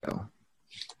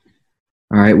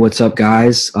All right, what's up,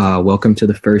 guys? Welcome to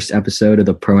the first episode of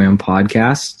the Pro-Am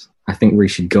podcast. I think we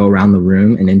should go around the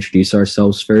room and introduce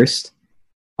ourselves first.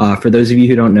 For those of you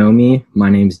who don't know me, my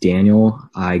name's Daniel.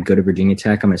 I go to Virginia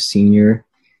Tech. I'm a senior,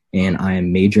 and I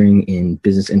am majoring in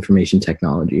business information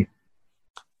technology.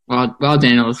 Well,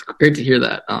 Daniel, it's great to hear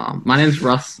that. My name's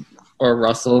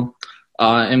Russell.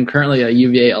 I'm currently a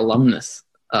UVA alumnus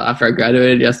after I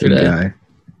graduated yesterday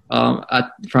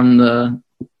from the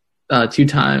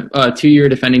two-year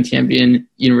defending champion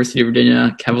University of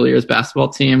Virginia Cavaliers basketball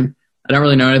team. I don't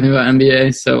really know anything about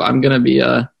NBA, so I'm going to be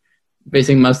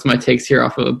basing most of my takes here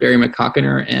off of Barry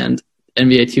McCockiner and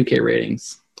NBA 2K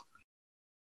ratings.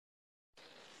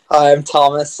 Hi, I'm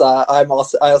Thomas. I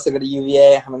also go to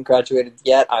UVA. I haven't graduated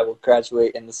yet. I will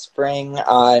graduate in the spring.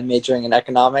 I'm majoring in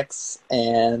economics,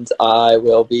 and I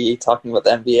will be talking about the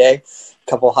NBA. A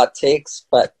couple hot takes,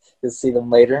 but you'll see them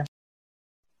later.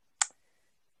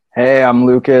 Hey, I'm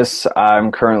Lucas.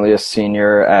 I'm currently a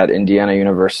senior at Indiana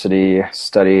University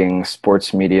studying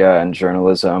sports media and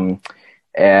journalism.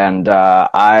 And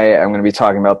I am going to be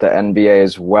talking about the NBA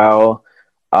as well.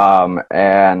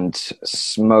 And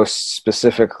most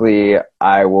specifically,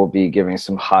 I will be giving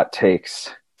some hot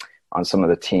takes on some of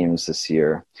the teams this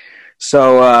year.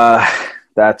 So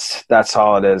that's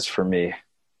all it is for me.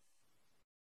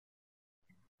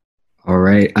 All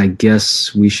right, I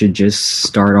guess we should just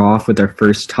start off with our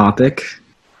first topic.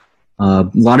 A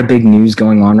lot of big news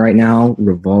going on right now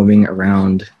revolving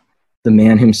around the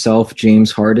man himself,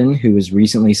 James Harden, who was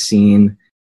recently seen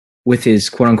with his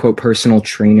quote-unquote personal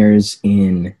trainers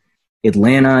in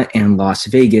Atlanta and Las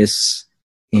Vegas,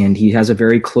 and he has a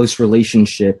very close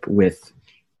relationship with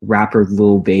rapper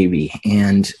Lil Baby.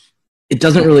 And it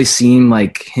doesn't really seem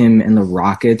like him and the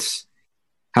Rockets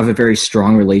have a very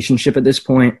strong relationship at this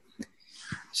point.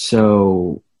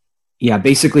 So, yeah,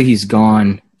 basically he's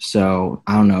gone. So,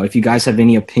 I don't know. If you guys have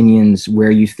any opinions where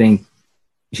you think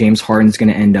James Harden's going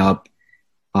to end up,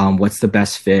 what's the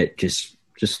best fit, just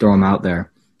throw him out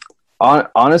there.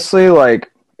 Honestly,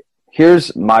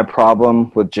 here's my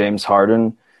problem with James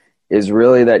Harden is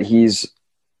really that he's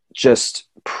just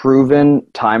proven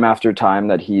time after time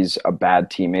that he's a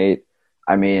bad teammate.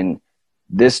 I mean,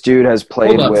 this dude has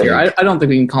played Hold up with. Here. I don't think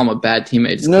we can call him a bad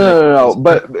teammate. No.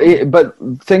 But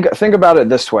think about it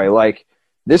this way.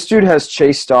 This dude has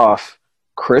chased off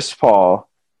Chris Paul.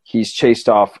 He's chased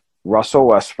off Russell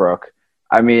Westbrook.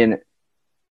 I mean,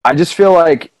 I just feel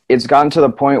like it's gotten to the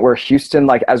point where Houston,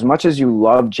 as much as you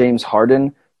love James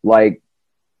Harden, I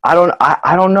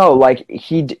don't know.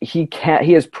 He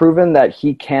has proven that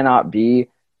he cannot be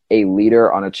a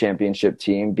leader on a championship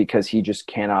team because he just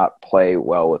cannot play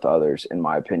well with others, in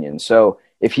my opinion. So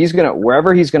if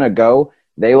wherever he's gonna go,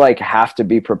 they have to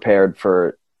be prepared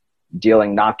for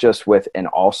dealing not just with an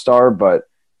all-star, but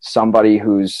somebody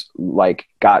who's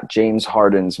got James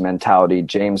Harden's mentality,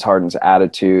 James Harden's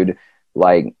attitude.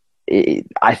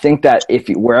 I think that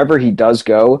wherever he does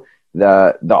go,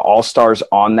 the all-stars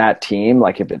on that team,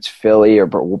 if it's Philly or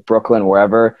Brooklyn,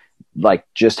 wherever,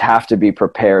 just have to be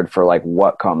prepared for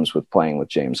what comes with playing with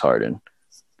James Harden.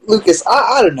 Lucas,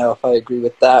 I don't know if I agree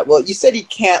with that. Well, you said he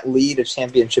can't lead a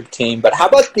championship team, but how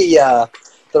about the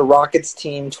Rockets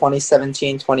team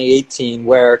 2017-2018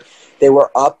 where they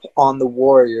were up on the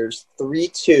Warriors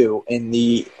 3-2 in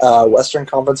the Western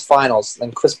Conference Finals,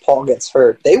 and Chris Paul gets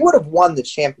hurt? They would have won the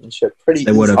championship pretty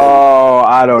easily. Oh,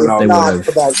 I don't know.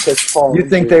 You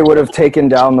think they would have taken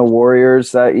down the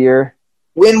Warriors that year?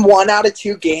 Win 1 out of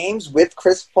 2 games with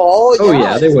Chris Paul? Oh,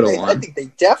 yeah, they would have won. I think they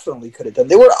definitely could have done.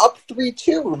 They were up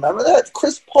 3-2. Remember that?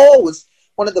 Chris Paul was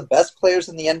one of the best players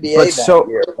in the NBA that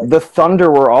year. The Thunder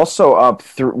were also up.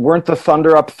 Weren't the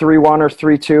Thunder up 3-1 or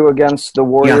 3-2 against the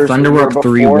Warriors? Yeah, Thunder were up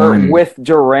 3-1 with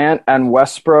Durant and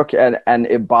Westbrook and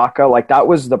Ibaka. That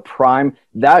was the prime.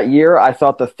 That year, I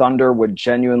thought the Thunder would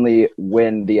genuinely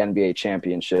win the NBA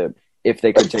championship if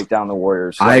they could take down the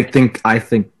Warriors. I think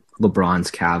LeBron's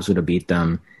Cavs would have beat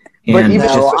them. But And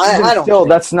I don't still, think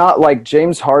that's not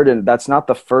James Harden. That's not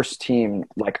the first team,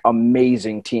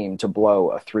 amazing team to blow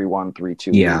a 3-1,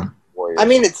 3-2. Yeah. I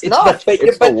mean, it's not.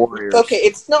 The Warriors. Okay,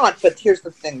 it's not. But here's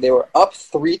the thing: they were up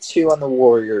 3-2 on the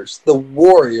Warriors. The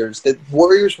Warriors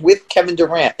with Kevin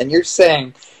Durant, and you're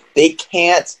saying they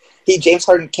can't. James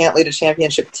Harden can't lead a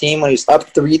championship team when he's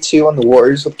up 3-2 on the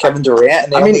Warriors with Kevin Durant,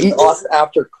 and they only lost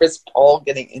after Chris Paul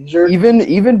getting injured.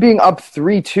 Even being up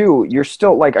 3-2, you're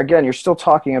still you're still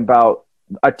talking about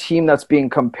a team that's being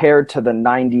compared to the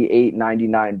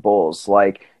 98-99 Bulls.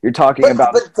 You're talking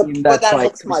about a team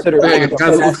that's considered. Hey,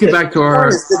 guys, let's get back to our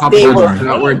topic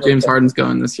about where James Harden's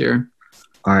going this year.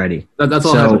 Alrighty. That's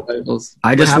all. So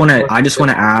I just want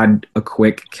to add a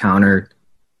quick counter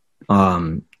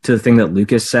to the thing that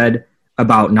Lucas said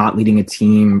about not leading a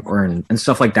team and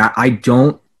stuff like that, I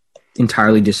don't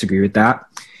entirely disagree with that,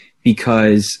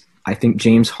 because I think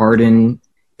James Harden,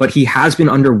 but he has been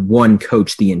under one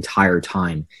coach the entire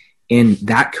time. And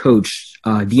that coach,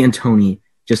 D'Antoni,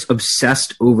 just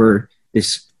obsessed over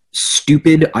this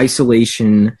stupid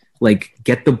isolation, like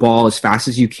get the ball as fast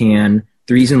as you can,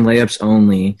 threes and layups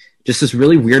only. Just this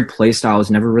really weird play style I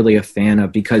was never really a fan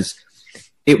of, because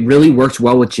it really worked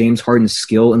well with James Harden's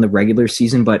skill in the regular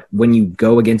season. But when you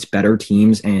go against better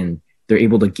teams and they're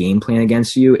able to game plan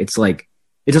against you, it's like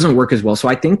it doesn't work as well. So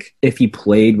I think if he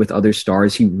played with other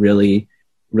stars, he really,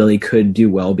 really could do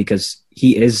well, because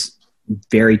he is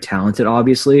very talented,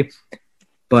 obviously.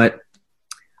 But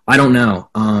I don't know.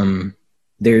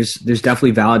 There's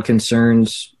definitely valid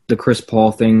concerns. The Chris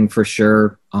Paul thing for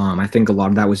sure. I think a lot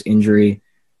of that was injury,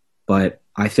 but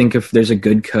I think if there's a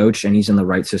good coach and he's in the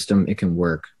right system, it can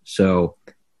work. So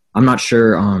I'm not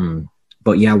sure.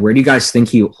 But yeah, where do you guys think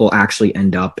he'll actually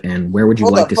end up, and where would you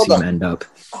like to see him end up?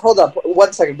 Hold up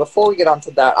 1 second. Before we get on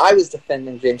to that, I was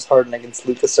defending James Harden against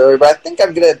Lucas earlier, but I think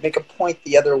I'm going to make a point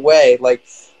the other way. Like,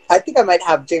 I think I might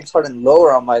have James Harden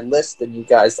lower on my list than you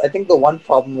guys. I think the one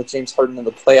problem with James Harden in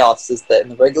the playoffs is that in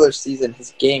the regular season,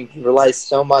 his game, he relies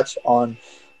so much on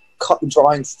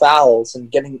drawing fouls and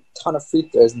getting a ton of free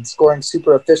throws and scoring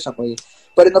super efficiently.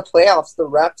 But in the playoffs, the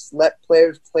refs let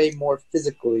players play more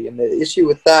physically. And the issue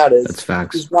with that is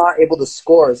he's not able to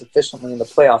score as efficiently in the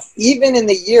playoffs. Even in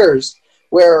the years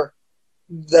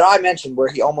that I mentioned, where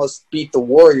he almost beat the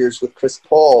Warriors with Chris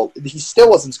Paul, he still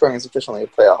wasn't scoring as efficiently in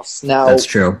the playoffs. Now, that's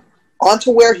true. On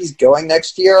to where he's going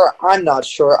next year, I'm not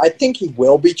sure. I think he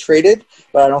will be traded,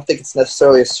 but I don't think it's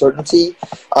necessarily a certainty.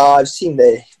 I've seen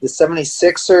the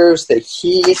 76ers, the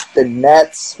Heat, the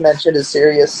Nets mentioned as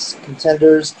serious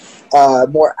contenders.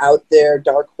 More out there,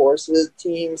 dark horses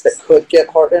teams that could get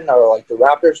Harden are like the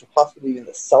Raptors or possibly even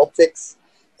the Celtics.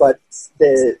 But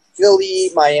the Philly,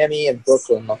 Miami, and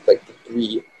Brooklyn look like the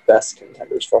three best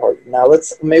contenders for Harden. Now,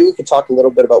 maybe we could talk a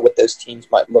little bit about what those teams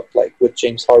might look like with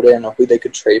James Harden, or who they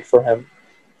could trade for him.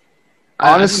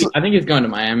 Honestly, I think he's going to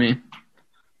Miami.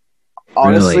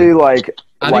 Honestly, I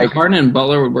think Harden and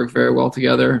Butler would work very well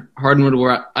together. Harden would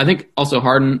work. I think also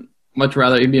Harden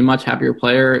he'd be a much happier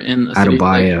player in a city.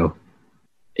 Adebayo.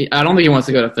 I don't think he wants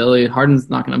to go to Philly. Harden's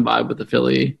not going to vibe with the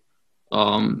Philly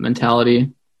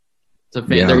mentality. So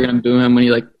they're going to boo him when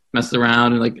he messes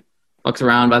around and fucks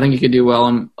around. But I think he could do well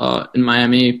in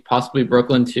Miami, possibly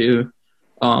Brooklyn too.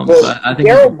 But I think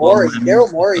Daryl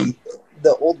Morey,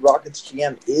 the old Rockets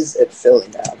GM, is at Philly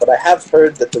now. But I have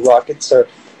heard that the Rockets are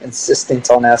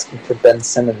insistent on asking for Ben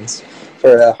Simmons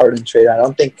for a Harden trade. I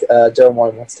don't think Daryl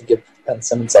Morey wants to give Ben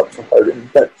Simmons up for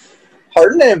Harden, but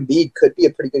Harden and Embiid could be a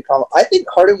pretty good combo. I think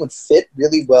Harden would fit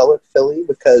really well at Philly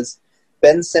because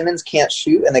Ben Simmons can't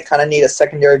shoot, and they kind of need a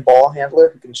secondary ball handler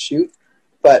who can shoot.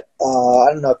 But I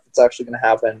don't know if it's actually going to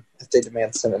happen if they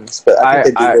demand Simmons. But I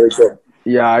think they'd be very good.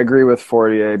 Yeah, I agree with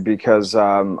Fortier because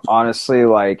honestly,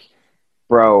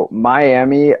 bro,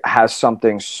 Miami has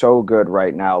something so good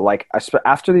right now.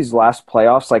 After these last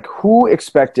playoffs, who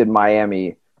expected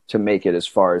Miami to make it as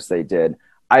far as they did?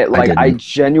 I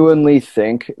genuinely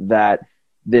think that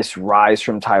this rise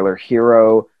from Tyler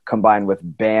Hero combined with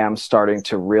Bam starting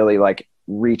to really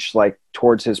reach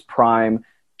towards his prime.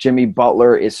 Jimmy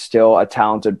Butler is still a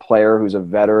talented player who's a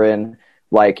veteran.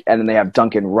 And then they have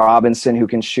Duncan Robinson who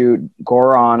can shoot.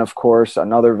 Goran, of course,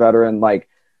 another veteran.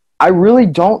 I really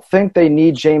don't think they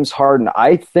need James Harden.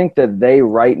 I think that they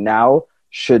right now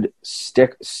should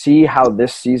see how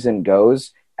this season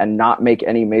goes and not make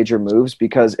any major moves,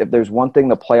 because if there's one thing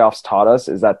the playoffs taught us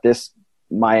is that this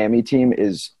Miami team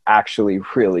is actually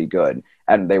really good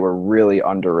and they were really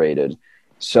underrated.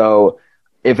 So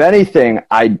if anything,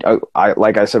 I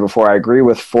like I said before, I agree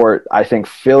with Fort. I think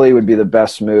Philly would be the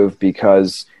best move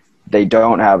because they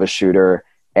don't have a shooter.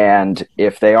 And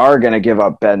if they are going to give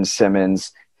up Ben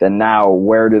Simmons, then now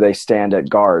where do they stand at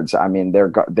guards? I mean,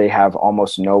 they have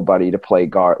almost nobody to play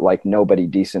guard, nobody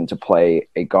decent to play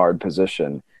a guard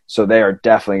position. So they are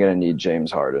definitely going to need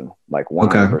James Harden,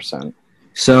 100%. Okay.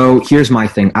 So here's my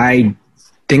thing. I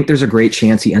think there's a great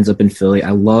chance he ends up in Philly. I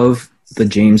love the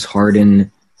James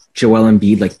Harden, Joel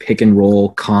Embiid, pick and roll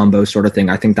combo sort of thing.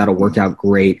 I think that'll work out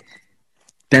great.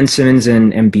 Ben Simmons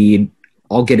and Embiid,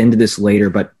 I'll get into this later,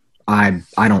 but I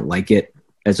don't like it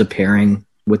as a pairing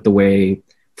with the way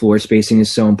floor spacing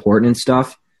is so important and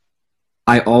stuff.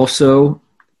 I also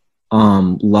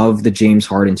love the James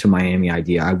Harden to Miami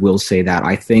idea. I will say that.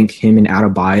 I think him and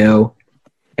Adebayo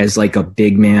as a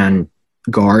big man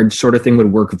guard sort of thing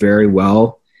would work very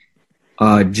well.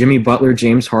 Jimmy Butler,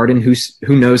 James Harden,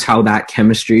 who knows how that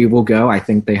chemistry will go. I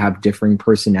think they have differing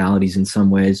personalities in some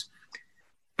ways.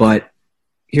 But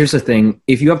here's the thing.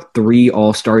 If you have 3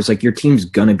 all-stars, like, your team's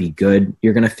going to be good.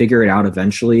 You're going to figure it out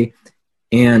eventually.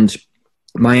 And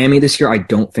Miami this year, I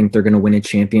don't think they're going to win a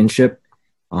championship.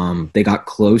 They got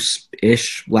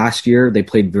close-ish last year. They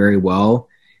played very well,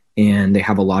 and they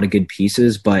have a lot of good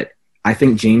pieces. But I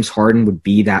think James Harden would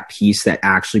be that piece that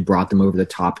actually brought them over the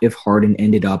top. If Harden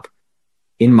ended up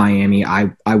in Miami,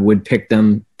 I would pick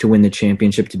them to win the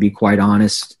championship, to be quite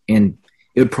honest. And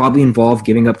it would probably involve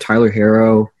giving up Tyler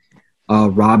Hero,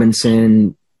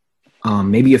 Robinson,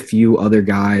 maybe a few other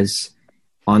guys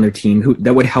on their team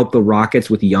that would help the Rockets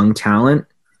with young talent,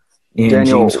 and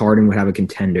Daniel, James Harden would have a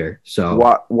contender.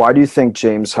 So why do you think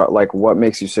what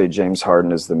makes you say James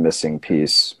Harden is the missing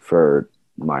piece for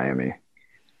Miami?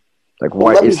 Like,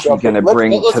 what is he going to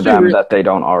bring to them that they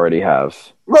don't already have?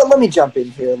 Let me jump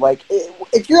in here. Like,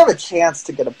 if you have a chance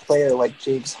to get a player like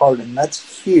James Harden,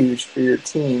 that's huge for your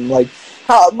team. Like,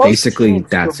 basically,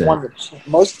 that's it.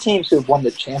 Most teams who have won the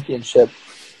championship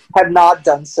have not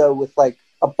done so with, like,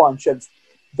 a bunch of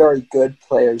very good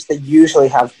players. They usually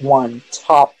have one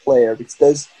top player because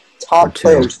those top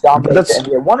players dominate the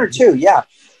NBA. 1 or 2, yeah.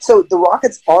 So the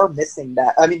Rockets are missing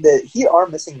that. I mean, the Heat are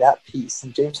missing that piece,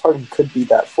 and James Harden could be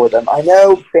that for them. I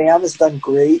know Bam has done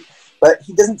great, but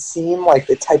he doesn't seem like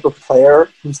the type of player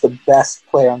who's the best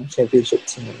player on the championship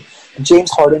team. And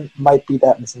James Harden might be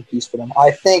that missing piece for them.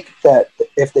 I think that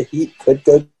if the Heat could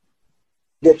go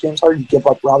get James Harden, you give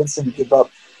up Robinson, you give up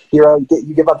Hero,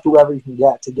 you give up whoever you can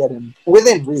get to get him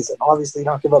within reason. Obviously, you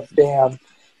don't give up Bam,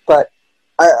 but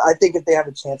I think if they have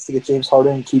a chance to get James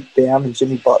Harden and keep Bam and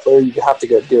Jimmy Butler, you have to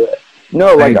go do it.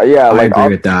 No, I agree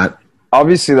with that.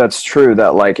 Obviously, that's true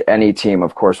that, like, any team,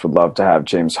 of course, would love to have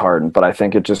James Harden, but I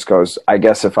think it just goes, I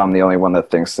guess if I'm the only one that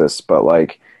thinks this, but,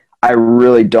 like, I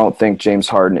really don't think James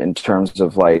Harden, in terms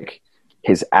of, like,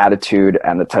 his attitude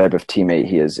and the type of teammate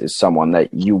he is someone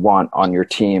that you want on your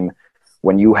team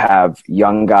when you have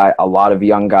a lot of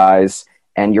young guys,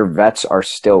 and your vets are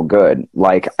still good.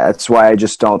 Like, that's why I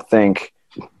just don't think –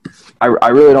 I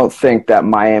really don't think that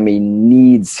Miami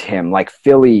needs him. Like,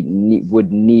 Philly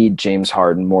would need James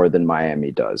Harden more than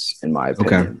Miami does, in my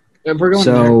opinion. Okay. If we're going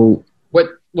there,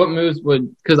 what moves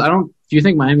would – because do you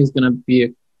think Miami's going to be a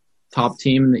top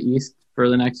team in the East for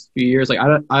the next few years? Like,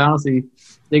 I honestly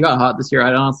 – they got hot this year.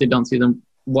 I honestly don't see them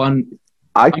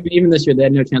even this year, they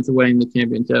had no chance of winning the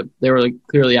championship. They were, like,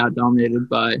 clearly out-dominated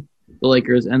by the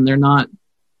Lakers, and they're not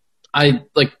 –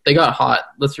 they got hot.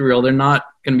 Let's be real. They're not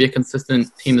going to be a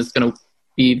consistent team that's going to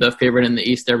be the favorite in the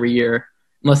East every year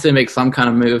unless they make some kind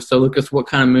of move. So, Lucas, what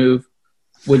kind of move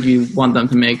would you want them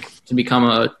to make to become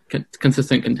a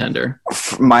consistent contender?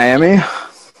 Miami?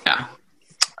 Yeah.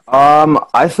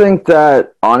 I think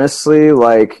that, honestly,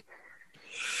 like,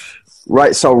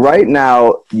 right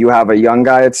now you have a young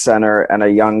guy at center and a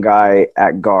young guy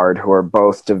at guard who are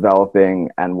both developing,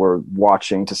 and we're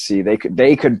watching to see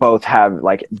they could both have,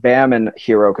 like, Bam and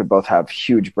Hero could both have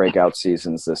huge breakout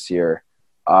seasons this year.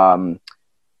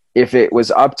 If it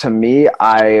was up to me,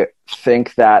 I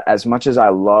think that as much as I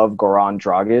love Goran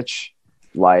Dragic,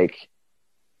 like,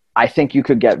 I think you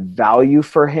could get value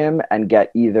for him and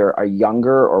get either a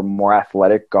younger or more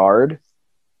athletic guard,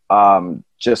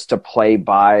 just to play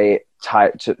by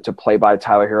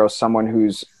Tyler Hero, someone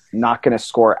who's not going to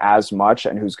score as much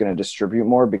and who's going to distribute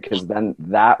more, because then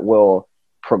that will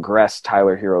progress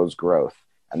Tyler Hero's growth,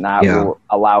 and that will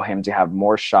allow him to have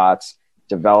more shots,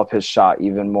 develop his shot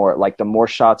even more. Like, the more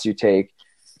shots you take,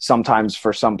 sometimes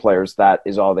for some players, that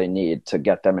is all they need to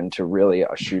get them into really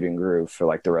a shooting groove for,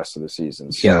 like, the rest of the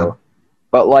season. So,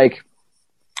 but, like,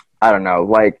 I don't know,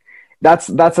 like, that's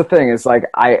the thing. Is, like,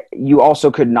 you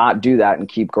also could not do that and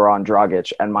keep Goran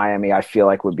Dragic, and Miami, I feel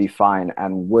like, would be fine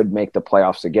and would make the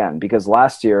playoffs again, because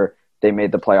last year they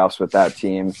made the playoffs with that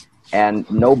team and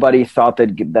nobody thought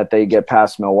that they get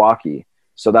past Milwaukee.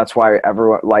 So that's why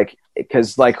everyone, like,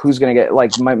 because, like, who's going to get,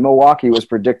 like, Milwaukee was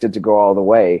predicted to go all the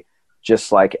way,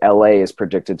 just like LA is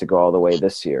predicted to go all the way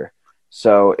this year.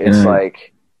 So it's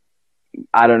like,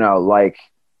 I don't know, like,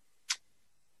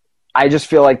 I just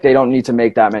feel like they don't need to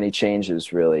make that many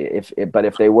changes, really. But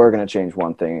if they were going to change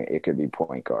one thing, it could be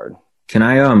point guard. Can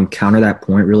I counter that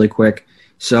point really quick?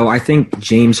 So I think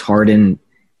James Harden,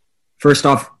 first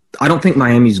off, I don't think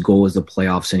Miami's goal is the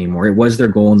playoffs anymore. It was their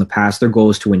goal in the past. Their goal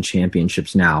is to win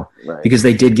championships now, because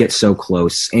they did get so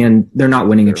close, and they're not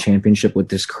winning a championship with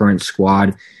this current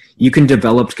squad. You can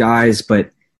develop guys,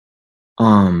 but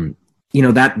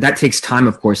that takes time,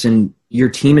 of course, and your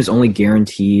team is only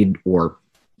guaranteed or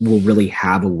will really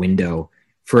have a window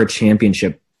for a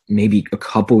championship maybe a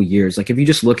couple years, like if you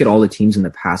just look at all the teams in the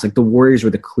past, like the Warriors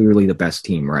were clearly the best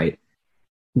team, right?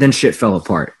 Then shit fell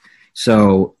apart.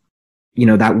 So,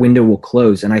 that window will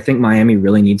close. And I think Miami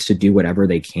really needs to do whatever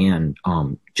they can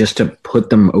just to put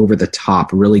them over the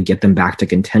top, really get them back to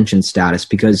contention status.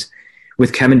 Because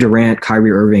with Kevin Durant,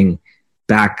 Kyrie Irving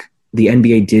back, the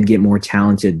NBA did get more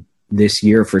talented this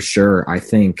year for sure, I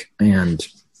think. And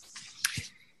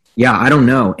yeah, I don't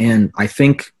know. And I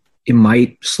think it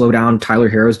might slow down Tyler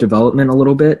Herro's development a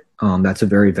little bit. That's a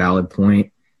very valid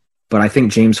point. But I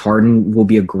think James Harden will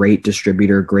be a great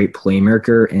distributor, great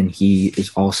playmaker, and he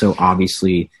is also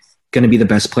obviously going to be the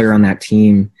best player on that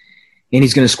team, and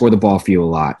he's going to score the ball for you a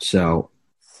lot. So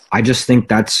I just think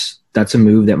that's a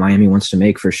move that Miami wants to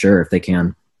make for sure if they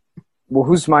can. Well,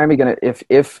 who's Miami going to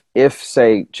if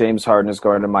say James Harden is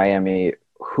going to Miami,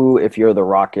 who, if you're the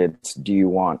Rockets, do you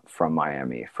want from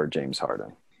Miami for James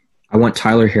Harden? I want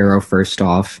Tyler Herro first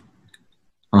off.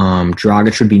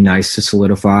 Dragic would be nice to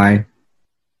solidify.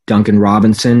 Duncan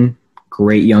Robinson,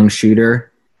 great young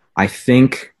shooter. I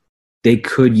think they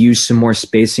could use some more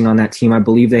spacing on that team. I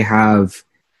believe they have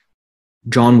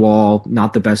John Wall,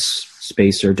 not the best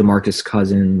spacer, DeMarcus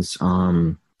Cousins.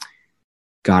 I'm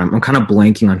kind of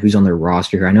blanking on who's on their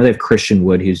roster here. I know they have Christian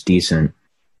Wood, who's decent.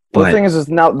 But the thing is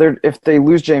now if they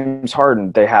lose James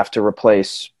Harden, they have to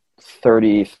replace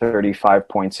 30, 35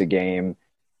 points a game,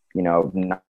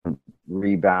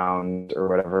 rebound or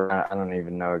whatever. I don't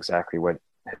even know exactly what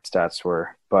his stats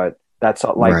were, but that's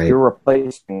like right. You're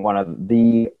replacing one of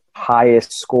the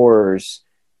highest scorers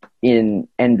in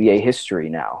NBA history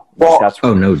now.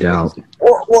 Well, no doubt.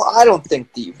 Well, I don't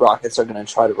think the Rockets are going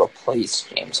to try to replace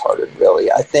James Harden,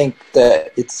 really. I think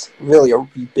that it's really a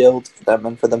rebuild for them,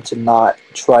 and for them to not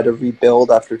try to rebuild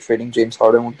after trading James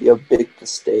Harden would be a big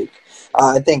mistake.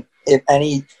 I think if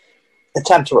any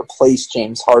attempt to replace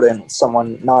James Harden,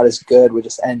 someone not as good, would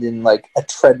just end in like a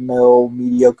treadmill,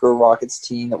 mediocre Rockets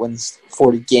team that wins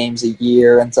 40 games a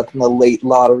year, ends up in the late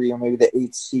lottery or maybe the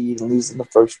 8th seed and loses in the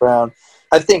first round.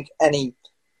 I think any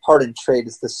Harden trade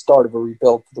is the start of a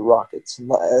rebuild for the Rockets,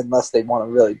 unless they want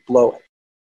to really blow it.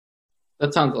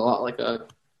 That sounds a lot like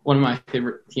one of my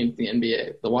favorite teams in the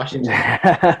NBA, the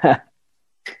Washington.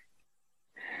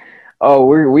 Oh,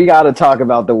 we got to talk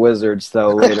about the Wizards though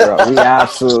later on. We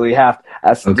absolutely have.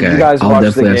 Okay, did you guys I'll watch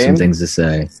definitely the have game? some things to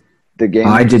say. The game.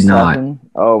 I did not.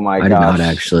 Oh my gosh! I did not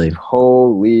actually.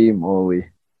 Holy moly!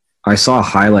 I saw a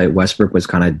highlight. Westbrook was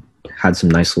kind of had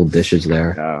some nice little dishes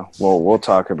there. Well, we'll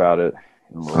talk about it.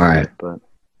 All right. But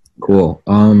cool.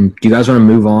 Do you guys want to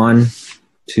move on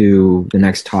to the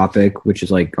next topic, which is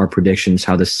like our predictions,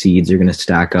 how the seeds are going to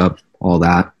stack up, all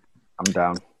that? I'm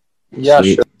down. Yeah,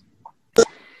 sure.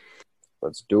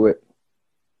 Let's do it.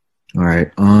 All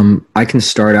right. I can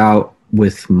start out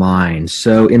with mine.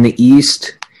 So in the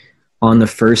East, on the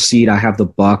first seed, I have the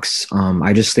Bucks.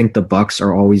 I just think the Bucks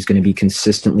are always going to be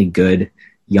consistently good.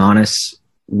 Giannis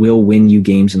will win you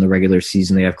games in the regular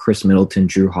season. They have Chris Middleton,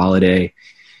 Drew Holiday.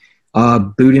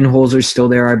 Budenholzer's still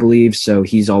there, I believe. So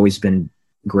he's always been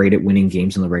great at winning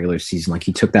games in the regular season. Like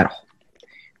he took that,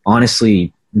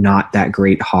 honestly, not that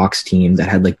great Hawks team that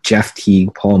had like Jeff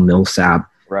Teague, Paul Millsap,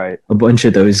 right, a bunch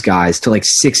of those guys to like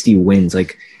 60 wins.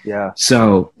 Like, yeah.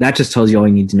 So that just tells you all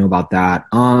you need to know about that.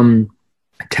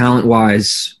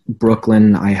 Talent-wise,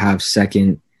 Brooklyn, I have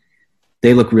second.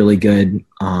 They look really good.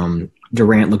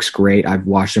 Durant looks great. I've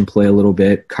watched him play a little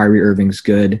bit. Kyrie Irving's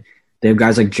good. They have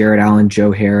guys like Jared Allen,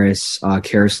 Joe Harris,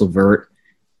 Karis LeVert,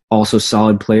 also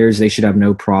solid players. They should have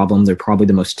no problem. They're probably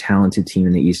the most talented team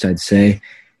in the East, I'd say.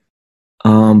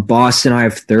 Boston, I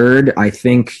have third.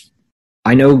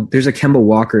 I know there's a Kemba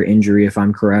Walker injury, if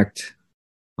I'm correct,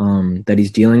 that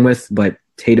he's dealing with, but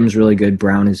Tatum's really good.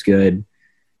 Brown is good.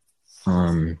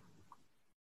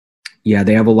 Yeah,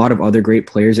 they have a lot of other great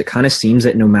players. It kind of seems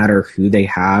that no matter who they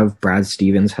have, Brad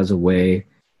Stevens has a way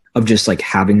of just like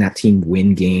having that team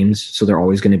win games. So they're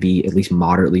always going to be at least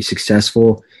moderately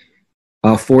successful.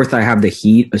 Fourth, I have the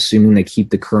Heat, assuming they keep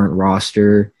the current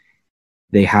roster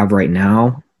they have right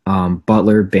now.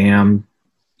 Butler, Bam,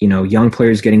 young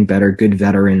players getting better, good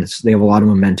veterans. They have a lot of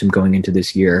momentum going into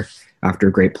this year after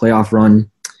a great playoff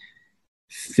run.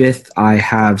 Fifth, I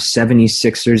have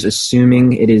 76ers,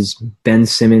 assuming it is Ben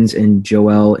Simmons and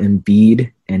Joel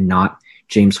Embiid and not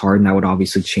James Harden. That would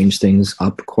obviously change things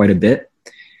up quite a bit.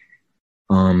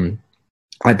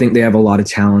 I think they have a lot of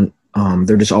talent.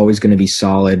 They're just always going to be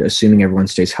solid. Assuming everyone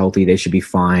stays healthy, they should be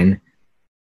fine.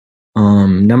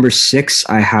 Number 6,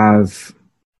 I have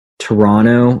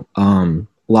Toronto. A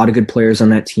lot of good players on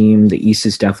that team. The East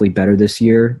is definitely better this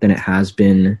year than it has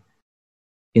been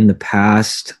in the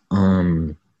past.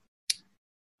 So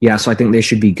I think they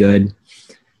should be good.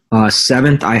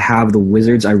 Seventh, I have the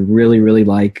Wizards. I really, really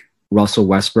like Russell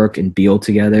Westbrook and Beal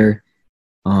together.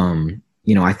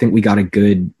 I think we got a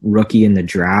good rookie in the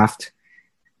draft.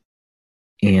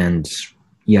 And,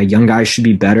 yeah, young guys should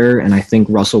be better. And I think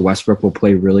Russell Westbrook will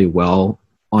play really well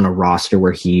on a roster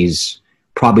where he's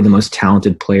probably the most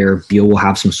talented player. Beal will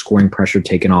have some scoring pressure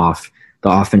taken off. The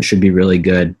offense should be really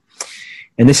good.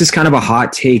 And this is kind of a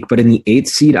hot take, but in the 8th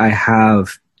seed, I have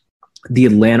the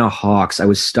Atlanta Hawks. I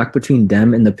was stuck between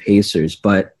them and the Pacers,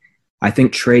 but I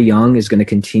think Trae Young is going to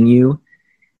continue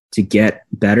to get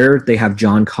better. They have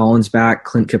John Collins back,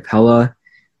 Clint Capella.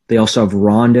 They also have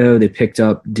Rondo. They picked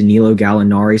up Danilo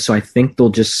Gallinari. So I think they'll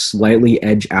just slightly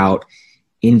edge out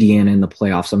Indiana in the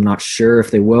playoffs. I'm not sure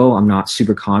if they will. I'm not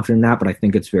super confident in that, but I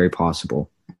think it's very possible.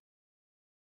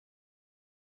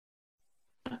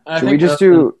 Should we just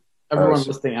do everyone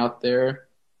listening out there,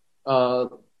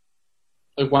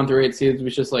 like 1 through 8 seeds?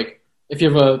 Which is like, if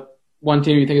you have one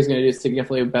team you think is going to do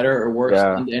significantly better or worse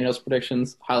than Daniel's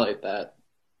predictions, highlight that.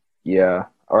 Yeah.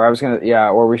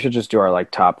 Or we should just do our like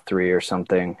top 3 or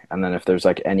something, and then if there's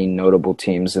like any notable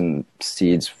teams in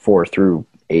seeds 4 through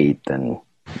 8, then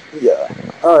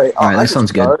All right, that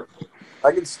sounds good.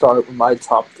 I can start with my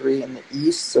top 3 in the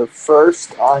East. So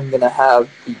first, I'm gonna have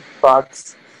the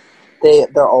Bucks.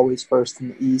 They're always first in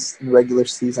the East in the regular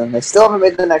season. They still haven't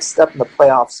made the next step in the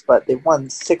playoffs, but they've won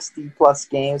 60+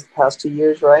 games the past 2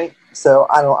 years, right? So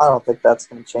I don't think that's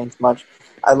going to change much.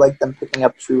 I like them picking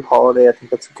up Drew Holiday. I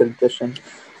think that's a good addition.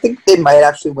 I think they might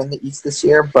actually win the East this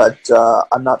year, but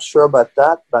I'm not sure about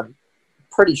that. But I'm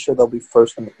pretty sure they'll be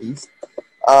first in the East.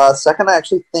 Second, I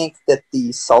actually think that the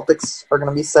Celtics are going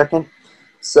to be second.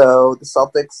 So the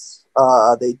Celtics,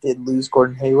 they did lose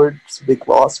Gordon Hayward. It's a big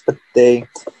loss, but I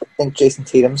think Jason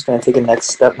Tatum's going to take a next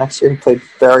step next year. He played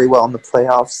very well in the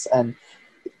playoffs, and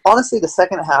honestly, the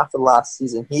second half of last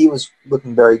season, he was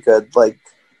looking very good. Like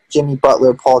Jimmy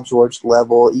Butler, Paul George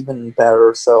level, even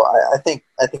better. So I think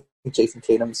Jason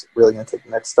Tatum's really going to take the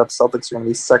next step. Celtics are going to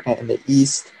be second in the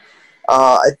East.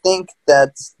 I think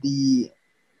the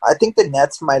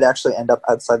Nets might actually end up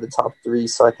outside the top 3,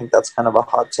 so I think that's kind of a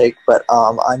hot take. But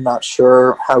I'm not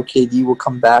sure how KD will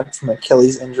come back from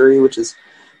Achilles injury, which is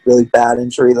really bad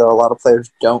injury that a lot of players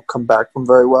don't come back from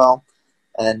very well.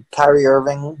 And Kyrie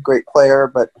Irving, great player,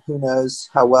 but who knows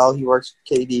how well he works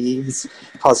with KD. He's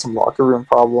caused some locker room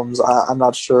problems. I'm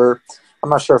not sure. I'm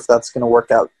not sure if that's going to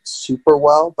work out super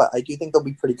well, but I do think they'll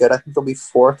be pretty good. I think they'll be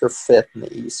 4th or 5th in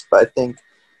the East. But I think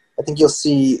you'll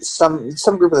see some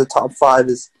group of the top 5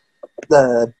 is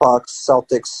the Bucks,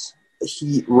 Celtics,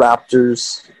 Heat,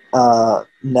 Raptors,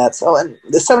 Nets. Oh, and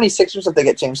the 76ers, if they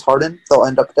get James Harden, they'll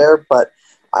end up there. But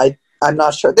I'm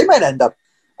not sure. They might end up.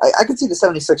 I could see the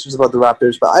 76ers above the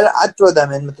Raptors, but I'd throw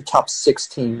them in with the top 6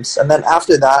 teams. And then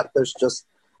after that, there's just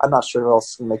 – I'm not sure who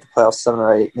else can make the playoffs, 7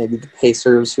 or 8. Maybe the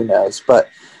Pacers, who knows. But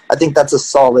I think that's a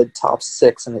solid top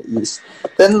 6 in the East.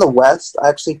 Then in the West, I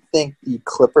actually think the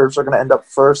Clippers are going to end up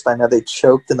first. I know they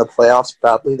choked in the playoffs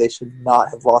badly. They should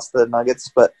not have lost to the Nuggets,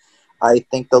 but I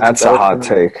think they'll That's a hot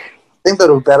take. I think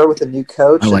they'll do better with a new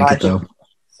coach. I like it, though.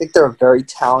 I think they're a very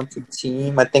talented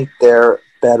team. I think they're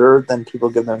better than people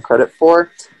give them credit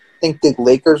for. I think the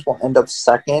Lakers will end up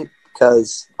second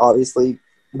because obviously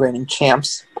reigning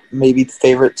champs may be the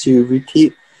favorite to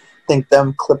repeat. I think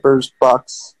them, Clippers,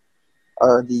 Bucks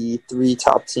are the 3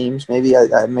 top teams. Maybe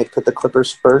I may put the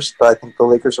Clippers first, but I think the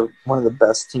Lakers are one of the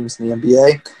best teams in the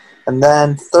NBA. And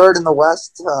then third in the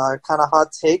West, kind of hot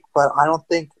take, but I don't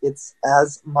think it's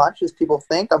as much as people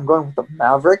think. I'm going with the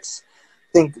Mavericks.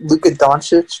 I think Luka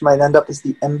Doncic might end up as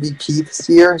the MVP this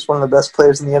year. He's one of the best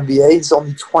players in the NBA. He's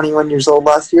only 21 years old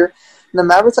last year. And the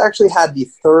Mavericks actually had the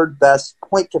 3rd best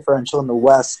point differential in the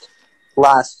West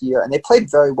last year, and they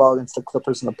played very well against the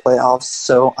Clippers in the playoffs.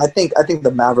 So I think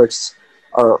the Mavericks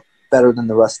are better than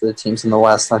the rest of the teams in the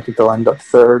West, and I think they'll end up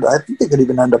 3rd. I think they could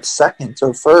even end up 2nd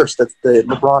or 1st if the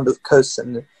LeBron coasts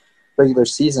in the regular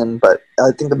season, but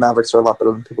I think the Mavericks are a lot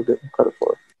better than people give them credit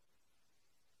for.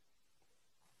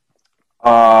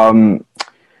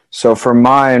 So for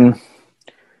mine,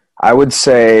 I would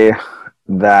say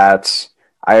that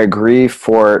I agree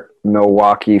for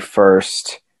Milwaukee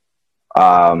first.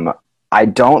 I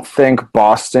don't think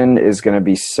Boston is going to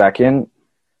be second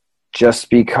just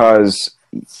because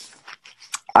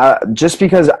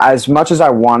as much as I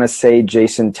want to say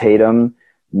Jason Tatum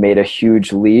made a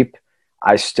huge leap,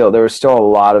 there was still a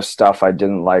lot of stuff I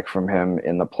didn't like from him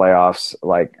in the playoffs,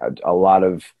 like a lot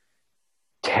of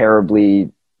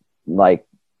terribly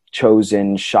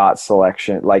chosen shot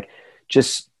selection,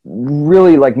 just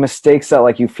really mistakes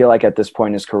that you feel like at this point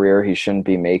in his career he shouldn't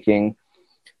be making.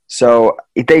 So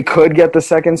they could get the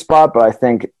second spot, but I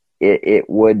think it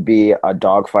would be a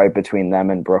dogfight between them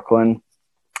and Brooklyn,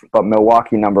 but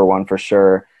Milwaukee number 1 for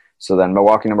sure. So then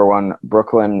Milwaukee number 1,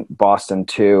 Brooklyn, Boston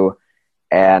 2,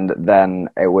 and then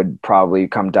it would probably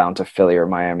come down to Philly or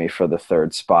Miami for the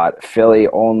 3rd spot. Philly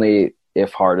only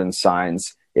if Harden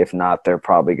signs. If not, they're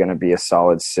probably going to be a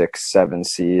solid 6-7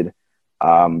 seed.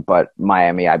 But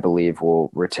Miami, I believe, will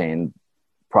retain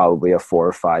probably a 4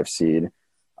 or 5 seed.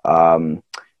 For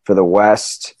the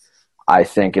West, I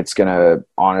think it's going to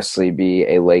honestly be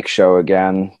a Lake show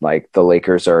again. Like, the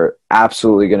Lakers are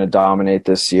absolutely going to dominate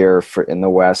this year in the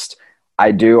West.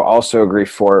 I do also agree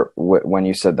when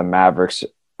you said the Mavericks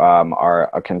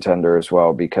are a contender as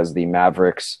well, because the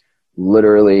Mavericks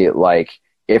literally, like,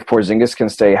 if Porzingis can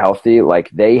stay healthy, like,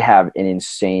 they have an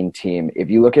insane team. If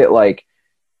you look at, like,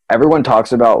 everyone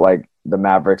talks about, like, the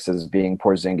Mavericks as being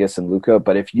Porzingis and Luka,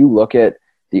 but if you look at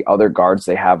the other guards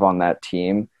they have on that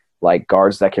team, like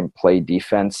guards that can play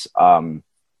defense,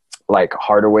 like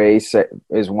Hardaway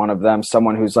is one of them,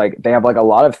 someone who's like, they have like a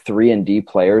lot of 3-and-D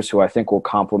players who I think will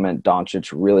complement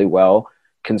Doncic really well,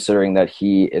 considering that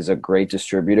he is a great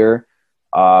distributor.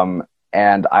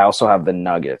 And I also have the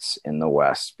Nuggets in the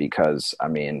West because, I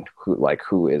mean,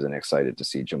 who isn't excited to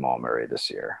see Jamal Murray this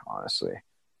year, honestly?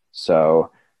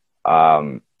 So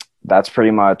that's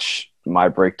pretty much my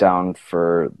breakdown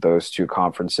for those two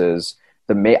conferences.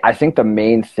 I think the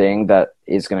main thing that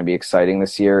is going to be exciting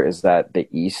this year is that the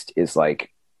East is like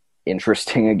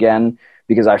interesting again,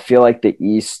 because I feel like the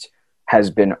East has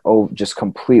been just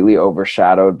completely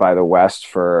overshadowed by the West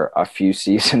for a few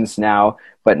seasons now.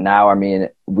 But now, I mean,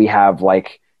 we have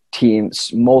like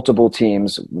multiple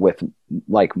teams with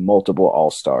like multiple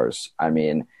all-stars. I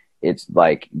mean, it's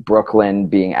like Brooklyn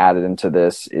being added into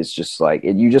this is just like,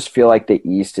 you just feel like the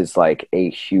East is like a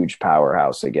huge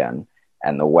powerhouse again.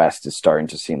 And the West is starting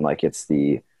to seem like it's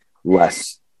it's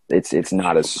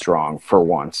not as strong for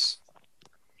once.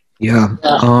 Yeah,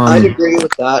 I'd agree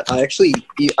with that. I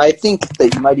think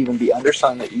that you might even be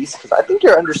underselling the East, because I think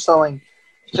you're underselling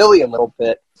Philly a little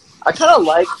bit. I kind of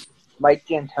like Mike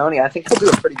D'Antoni. I think he'll do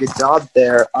a pretty good job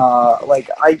there. While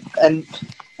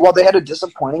they had a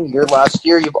disappointing year last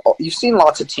year, you've seen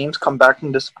lots of teams come back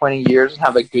from disappointing years and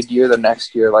have a good year the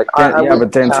next year. Like,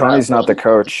 but D'Antoni's not the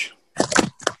coach.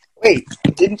 Wait,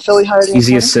 didn't Philly hire D'Antoni? He's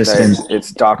the assistant.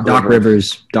 It's Doc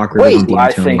Rivers. Doc Rivers. Wait,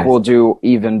 I think we'll do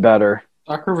even better.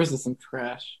 Doc Rivers is some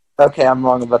trash. Okay, I'm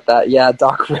wrong about that. Yeah,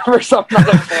 Doc Rivers, I'm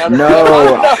not a fan. No,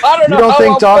 I you don't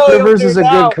think Doc Rivers is a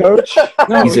good coach?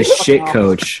 No, he's a shit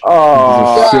coach.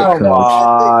 Oh, come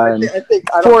on.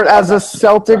 As a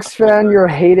Celtics fan, you're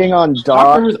hating on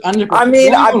Doc. I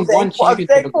mean, I'm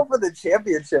thankful for the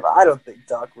championship. I don't think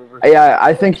Doc Rivers. Yeah,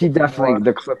 I think he definitely,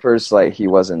 the Clippers, like, he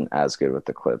wasn't as good with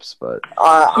the Clips, but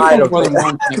I don't think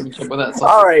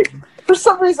all right. For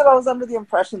some reason, I was under the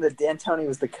impression that D'Antoni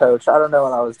was the coach. I don't know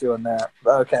when I was doing that.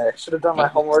 Okay, should have done my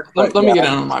homework. Let me get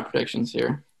on my predictions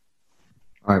here.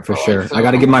 All right, for sure. So I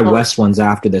got to give my West ones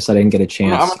after this. I didn't get a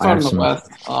chance. I'm going to start in the West.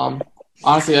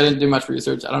 Honestly, I didn't do much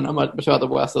research. I don't know much about the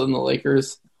West other than the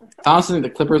Lakers. I honestly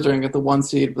think the Clippers are going to get the 1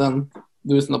 seed, but then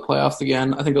lose in the playoffs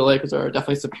again. I think the Lakers are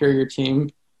definitely a superior team,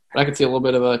 but I could see a little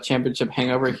bit of a championship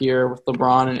hangover here with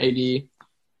LeBron and AD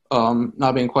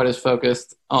not being quite as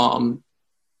focused.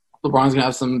 LeBron's going to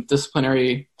have some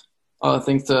disciplinary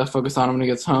things to focus on when he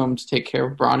gets home to take care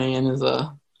of Bronny and his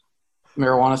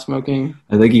marijuana smoking.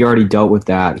 I think he already dealt with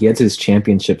that. He had his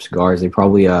championship cigars. They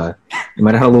probably they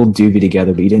might have had a little doobie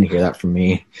together, but you didn't hear that from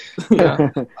me. Yeah,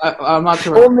 I'm not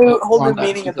sure. Whole new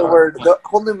meaning of the word. The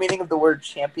whole new meaning of the word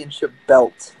championship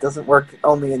belt doesn't work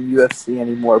only in UFC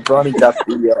anymore. Bronny got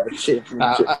the championship.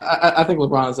 I think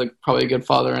LeBron is probably a good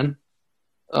father and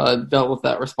dealt with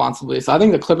that responsibly. So I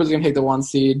think the Clippers are going to take the 1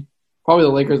 seed. Probably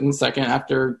the Lakers in the second.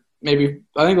 After maybe,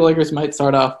 I think the Lakers might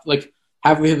start off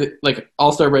halfway.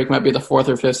 All-Star break might be the 4th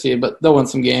or 5th seed, but they'll win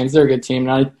some games. They're a good team,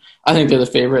 and I think they're the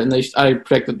favorite. And I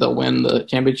predict that they'll win the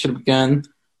championship again.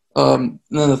 And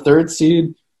then the 3rd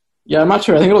seed, yeah, I'm not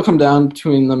sure. I think it'll come down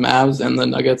between the Mavs and the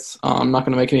Nuggets. I'm not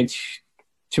going to make any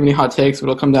too many hot takes, but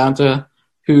it'll come down to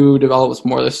who develops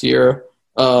more this year,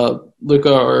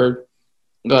 Luka or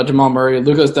Jamal Murray.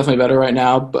 Luka is definitely better right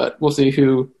now, but we'll see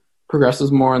who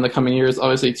progresses more in the coming years.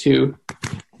 Obviously, 2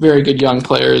 very good young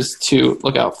players to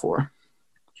look out for.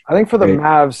 I think for the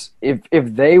Mavs, if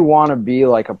they want to be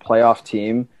like a playoff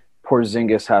team,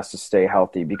 Porzingis has to stay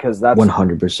healthy, because that's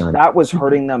 100%. That was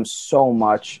hurting them so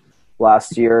much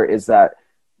last year, is that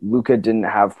Luka didn't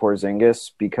have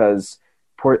Porzingis, because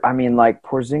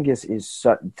Porzingis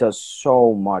does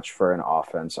so much for an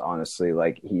offense. Honestly,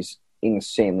 like, he's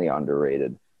insanely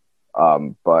underrated.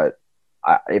 But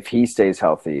if he stays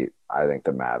healthy, I think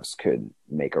the Mavs could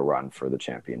make a run for the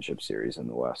championship series in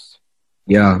the West.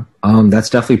 Yeah, that's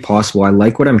definitely possible. I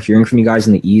like what I'm hearing from you guys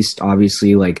in the East.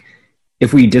 Obviously, like,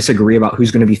 if we disagree about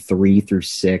who's going to be 3 through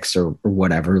 6 or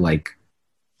whatever, like,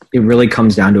 it really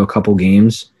comes down to a couple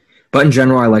games. But in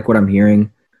general, I like what I'm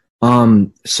hearing.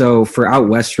 So for out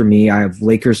West for me, I have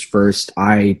Lakers first.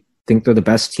 I think they're the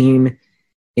best team,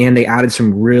 and they added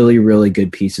some really, really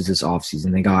good pieces this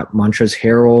offseason. They got Montrezl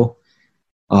Harrell,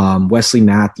 Wesley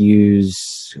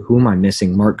Matthews, who am I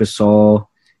missing? Marc Gasol,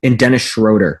 and Dennis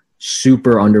Schroeder.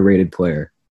 Super underrated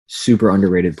player.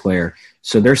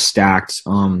 So they're stacked.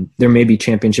 There may be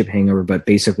championship hangover, but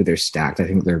basically they're stacked. I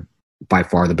think they're by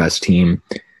far the best team.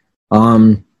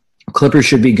 Clippers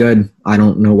should be good. I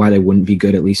don't know why they wouldn't be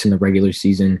good, at least in the regular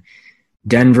season.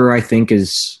 Denver, I think,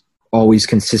 is always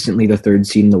consistently the 3rd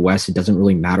seed in the West. It doesn't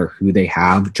really matter who they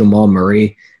have. Jamal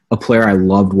Murray, a player I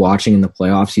loved watching in the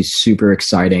playoffs. He's super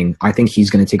exciting. I think he's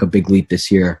going to take a big leap this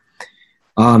year.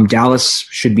 Dallas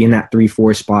should be in that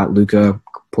 3-4 spot. Luka,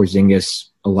 Porzingis,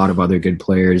 a lot of other good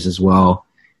players as well.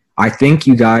 I think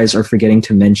you guys are forgetting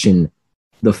to mention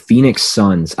the Phoenix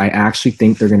Suns. I actually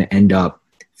think they're going to end up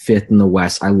 5th in the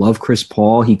West. I love Chris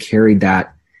Paul. He carried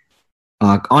that,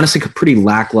 honestly, a pretty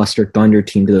lackluster Thunder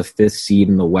team to the 5th seed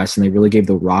in the West, and they really gave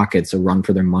the Rockets a run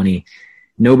for their money.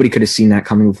 Nobody could have seen that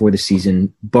coming before the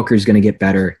season. Booker's going to get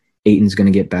better. Ayton's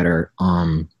going to get better.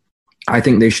 I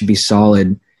think they should be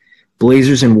solid.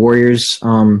 Blazers and Warriors,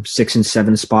 6 and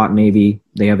 7 spot maybe.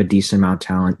 They have a decent amount of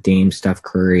talent. Dame, Steph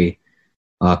Curry,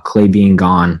 Clay being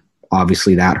gone.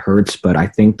 Obviously that hurts, but I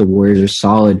think the Warriors are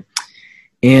solid.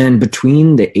 And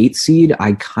between the 8th seed,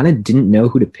 I kind of didn't know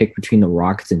who to pick between the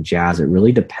Rockets and Jazz. It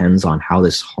really depends on how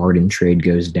this Harden trade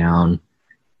goes down.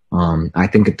 I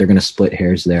think that they're going to split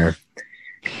hairs there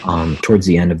towards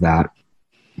the end of that.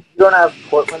 You don't have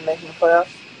Portland making the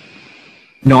playoffs?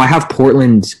 No, I have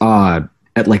Portland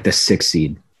at like the 6th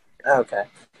seed. Okay.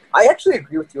 I actually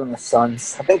agree with you on the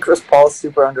Suns. I think Chris Paul is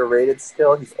super underrated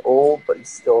still. He's old, but he's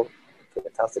still a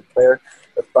fantastic player.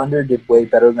 The Thunder did way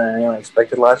better than anyone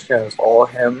expected last year, and it was all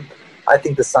him. I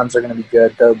think the Suns are going to be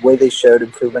good. The way they showed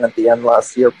improvement at the end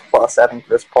last year, plus adding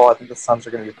Chris Paul, I think the Suns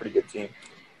are going to be a pretty good team.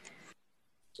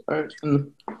 All right.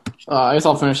 I guess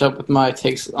I'll finish up with my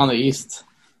takes on the East.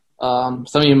 Some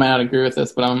of you might not agree with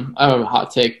this, but I have a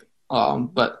hot take.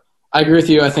 But I agree with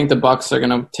you. I think the Bucks are going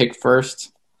to take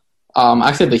first.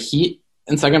 Actually, the Heat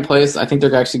in second place. I think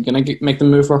they're actually going to make the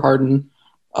move for Harden.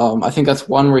 I think that's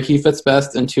one where he fits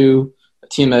best, and 2, a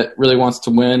team that really wants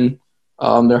to win.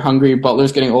 They're hungry.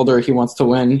 Butler's getting older. He wants to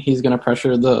win. He's going to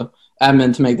pressure the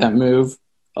admin to make that move.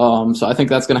 So I think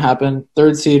that's going to happen.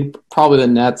 3rd seed, probably the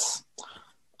Nets.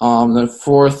 Then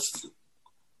 4th,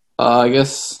 I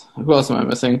guess, who else am I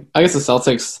missing? I guess the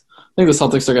Celtics. I think the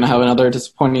Celtics are going to have another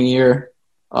disappointing year,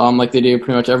 like they do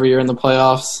pretty much every year in the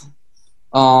playoffs.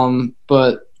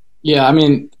 But, yeah, I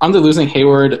mean, I'm losing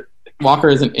Hayward. Walker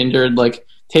isn't injured. Like,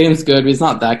 Tatum's good, but he's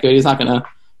not that good. He's not going to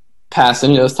pass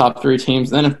any of those top 3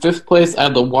 teams. And then in 5th place, I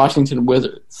have the Washington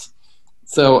Wizards.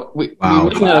 So we're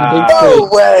looking at a big trade. No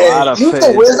way! You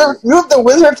have the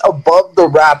Wizards above the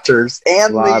Raptors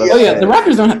and the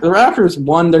Raptors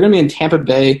won. They're going to be in Tampa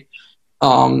Bay. They're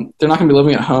not going to be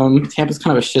living at home. Tampa's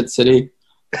kind of a shit city.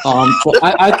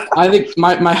 I think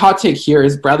my hot take here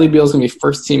is Bradley Beal's going to be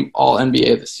first team All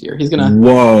NBA this year. He's going to.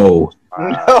 Whoa.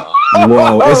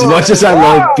 Whoa! As much as I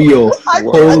love Beal,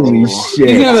 holy shit!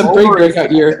 He's gonna have a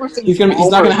breakout year. He's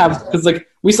not gonna have, because like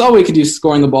we saw what he could do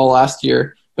scoring the ball last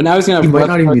year, but now he's gonna. He might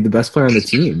not even be the best player on the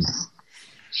team.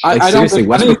 Seriously,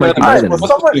 Westbrook might be better than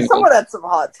him. Someone had some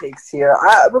hot takes here.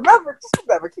 Remember,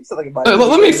 keep something in mind.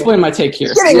 Let me explain my take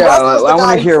here. I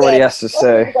want to hear what he has to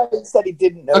say. He said he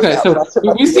didn't know. Okay, so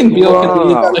we've seen Beal can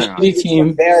lead a shitty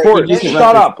team.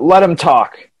 Shut up! Let him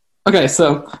talk. Okay,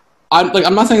 so. I'm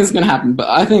not saying this is going to happen, but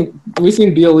I think we've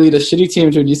seen Beal lead a shitty team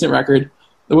to a decent record.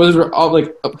 The Wizards were all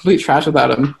like complete trash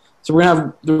without him. So we're going to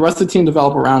have the rest of the team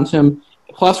develop around him,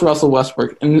 plus Russell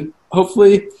Westbrook. And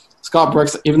hopefully Scott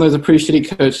Brooks, even though he's a pretty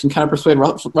shitty coach, can kind of persuade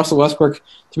Russell Westbrook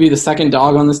to be the second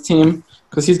dog on this team,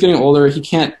 because he's getting older. He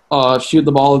can't shoot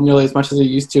the ball nearly as much as he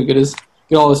used to, get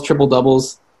all his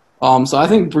triple-doubles. So I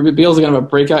think Beal's going to have a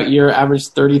breakout year, average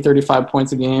 30, 35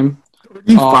 points a game.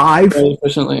 35? Very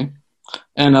efficiently.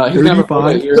 And he's going to have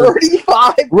a year.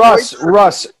 35?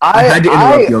 Russ, I had to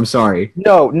interrupt you. I'm sorry.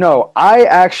 No. I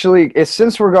actually,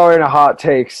 since we're going to hot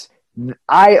takes,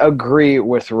 I agree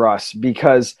with Russ,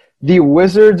 because the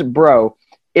Wizards, bro,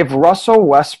 if Russell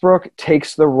Westbrook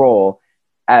takes the role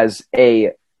as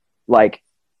a, like,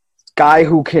 guy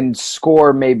who can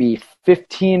score maybe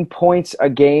 15 points a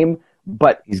game,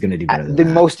 but he's going to do better than the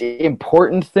that. most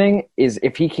important thing is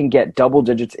if he can get double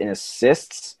digits in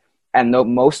assists, and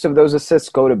most of those assists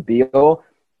go to Beal,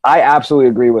 I absolutely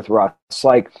agree with Russ.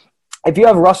 Like, if you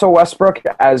have Russell Westbrook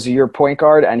as your point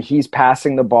guard and he's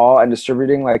passing the ball and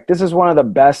distributing, like, this is one of the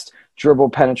best dribble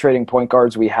penetrating point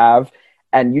guards we have.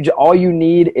 And all you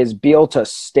need is Beal to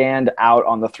stand out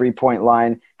on the 3-point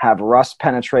line, have Russ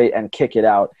penetrate and kick it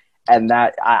out. And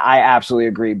that I absolutely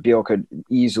agree. Beal could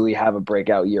easily have a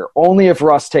breakout year, only if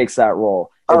Russ takes that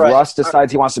role. If Russ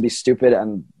decides he wants to be stupid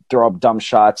and throw up dumb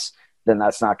shots, then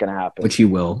that's not going to happen. Which he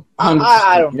will.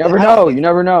 I don't. You never know. You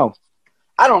never know.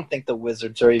 I don't think the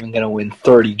Wizards are even going to win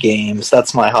 30 games.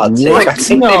 That's my hot take. What? I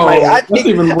think No, I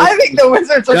think the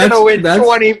Wizards are going to win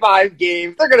 25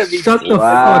 games. They're going to be. Shut the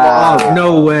Wow. fuck up.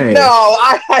 No way. No,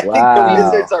 I think Wow. the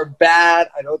Wizards are bad.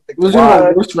 I don't think. Wizards are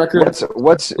the worst record.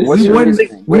 What's We your won,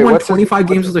 reasoning? we won what's his- 25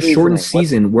 games what's with a his shortened reasoning?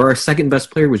 season where our second best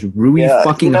player was Rui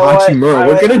fucking you know what? Hachimura.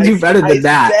 We're going to do better than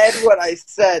that. I said what I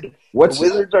said. What's The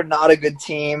Wizards are not a good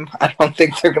team. I don't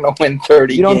think they're going to win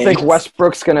 30 You don't games. think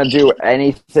Westbrook's going to do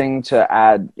anything to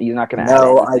add? He's not going to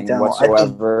No, add I anything don't.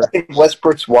 whatsoever. I think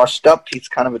Westbrook's washed up. He's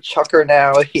kind of a chucker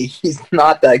now. He's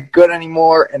not that good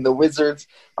anymore, and the Wizards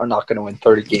are not going to win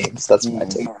 30 games. That's my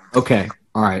take. Okay.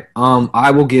 All right.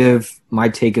 I will give my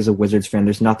take as a Wizards fan.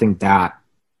 There's nothing that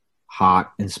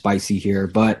hot and spicy here,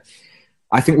 but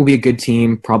I think we'll be a good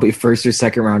team. Probably first or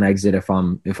second round exit if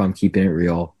I'm keeping it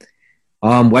real.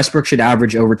 Westbrook should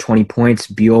average over 20 points.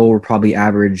 Beal will probably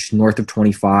average north of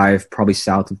 25, probably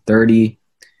south of 30.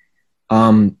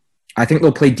 I think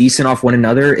they'll play decent off one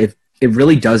another. It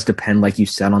really does depend, like you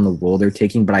said, on the role they're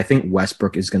taking, but I think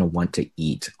Westbrook is going to want to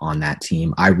eat on that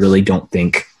team. I really don't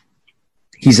think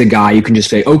he's a guy you can just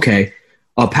say, okay,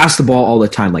 pass the ball all the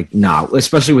time. Like, no,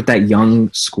 especially with that young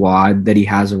squad that he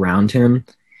has around him.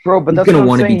 Bro, but He's that's going to what I'm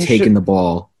want to be saying. taking the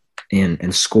ball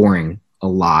and scoring a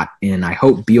lot. And I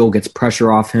hope Beal gets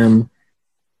pressure off him.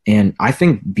 And I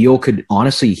think Beal could,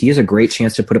 honestly, he has a great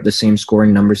chance to put up the same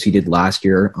scoring numbers he did last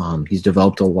year. He's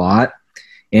developed a lot,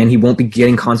 and he won't be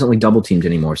getting constantly double-teamed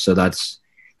anymore. So that's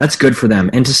good for them.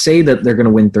 And to say that they're going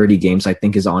to win 30 games, I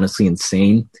think is honestly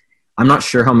insane. I'm not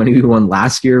sure how many we won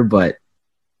last year, but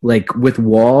like with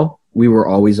Wall, we were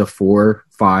always a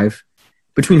 4-5,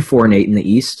 between 4 and 8 in the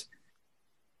East.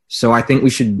 So I think we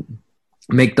should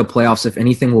make the playoffs. If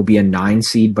anything, we'll be a 9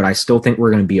 seed, but I still think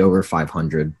we're going to be over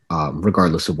 500,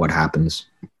 regardless of what happens.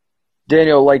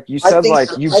 Daniel, like you said, I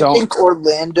think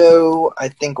Orlando's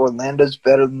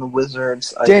better than the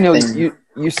Wizards. Daniel,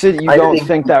 you said you don't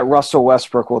think that Russell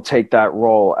Westbrook will take that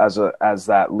role as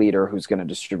that leader who's going to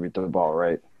distribute the ball,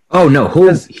 right? Oh no,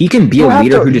 he can be a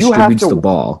leader who distributes the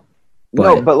ball.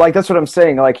 No, but like that's what I'm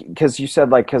saying. Like, because you said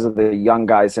like because of the young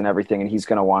guys and everything, and he's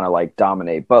going to want to like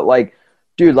dominate. But like,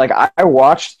 dude, like I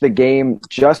watched the game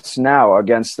just now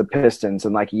against the Pistons,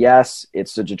 and like, yes,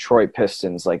 it's the Detroit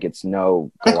Pistons. Like, it's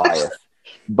no Goliath.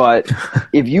 But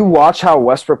if you watch how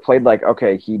Westbrook played, like,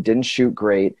 okay, he didn't shoot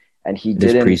great, and he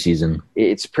didn't. Preseason.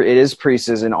 It is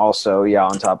preseason also. Yeah,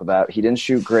 on top of that, he didn't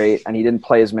shoot great, and he didn't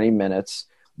play as many minutes.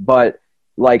 But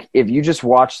like, if you just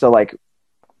watch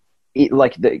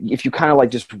if you kind of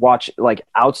like just watch like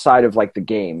outside of like the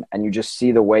game and you just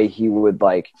see the way he would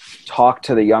like talk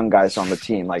to the young guys on the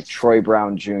team, like Troy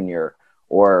Brown Jr.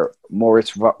 or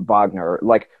Moritz Wagner,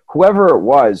 like whoever it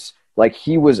was, like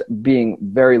he was being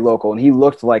very local and he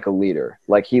looked like a leader.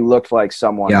 Like he looked like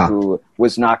someone who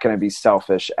was not going to be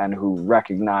selfish and who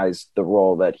recognized the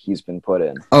role that he's been put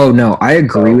in. Oh no, I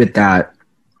agree with that.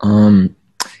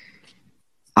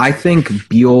 I think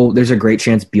there's a great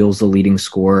chance Beal's the leading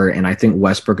scorer, and I think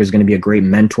Westbrook is going to be a great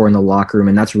mentor in the locker room,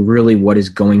 and that's really what is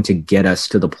going to get us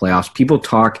to the playoffs. People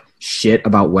talk shit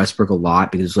about Westbrook a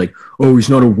lot because, like, oh, he's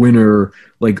not a winner,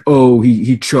 like, oh,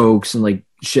 he chokes, and, like,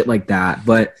 shit like that.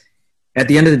 But at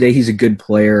the end of the day, he's a good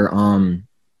player.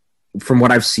 From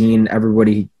what I've seen,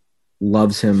 everybody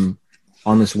loves him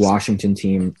on this Washington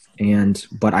team,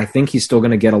 but I think he's still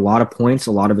going to get a lot of points,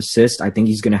 a lot of assists. I think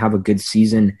he's going to have a good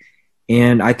season.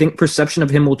 And I think perception of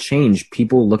him will change.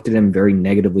 People looked at him very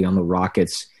negatively on the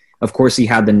Rockets. Of course, he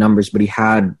had the numbers, but he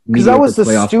had because that was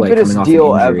the stupidest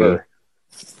deal ever.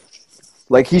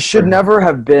 Like he should never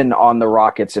have been on the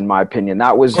Rockets, in my opinion.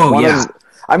 That was the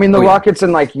Rockets,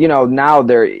 and like now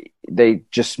they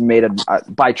just made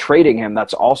by trading him.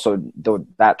 That's also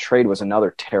that trade was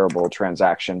another terrible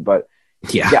transaction. But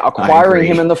acquiring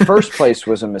him in the first place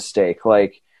was a mistake.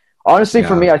 Like honestly,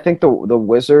 for me, I think the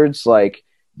Wizards like.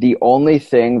 The only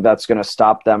thing that's going to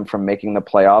stop them from making the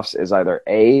playoffs is either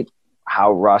A,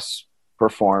 how Russ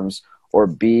performs, or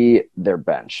B, their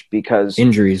bench. Because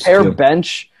injuries, their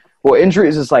bench,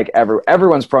 injuries is like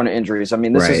everyone's prone to injuries. I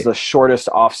mean, this is the shortest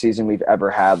offseason we've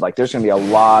ever had. Like, there's going to be a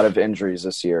lot of injuries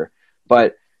this year.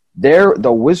 But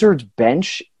the Wizards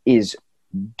bench is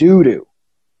doo-doo.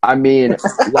 I mean,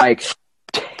 like,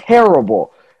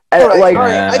 terrible. All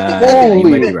right.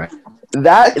 Holy,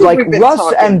 that, like,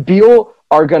 Russ and Beal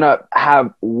are going to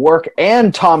have work,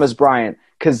 and Thomas Bryant,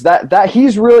 because that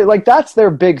he's really, like, that's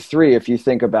their big three if you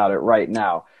think about it right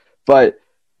now. But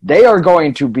they are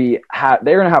going to be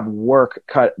they're going to have work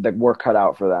cut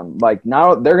out for them. Like,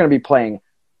 now they're going to be playing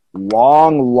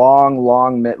long,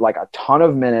 like a ton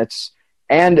of minutes,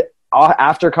 and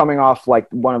after coming off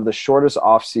like one of the shortest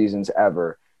off seasons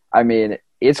ever. I mean,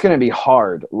 it's going to be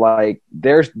hard. Like,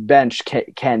 their bench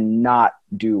cannot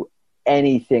do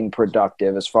anything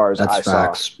productive as far as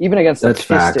saw. Even against the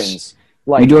Pistons.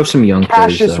 Like, you do have some young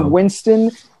players, Cassius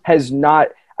Winston has not.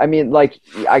 I mean, like,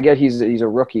 I get he's a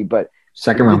rookie, but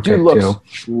second round dude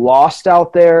looks lost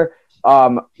out there.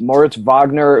 Moritz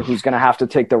Wagner, who's going to have to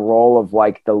take the role of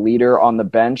like the leader on the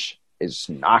bench, is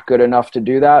not good enough to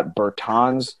do that.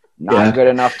 Bertans not good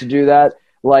enough to do that.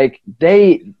 Like,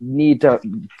 they need to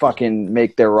fucking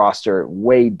make their roster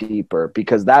way deeper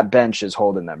because that bench is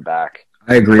holding them back.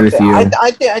 I agree with you.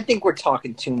 I think we're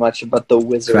talking too much about the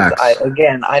Wizards.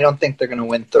 I don't think they're going to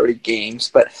win 30 games,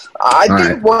 but I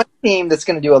think one team that's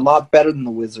going to do a lot better than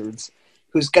the Wizards,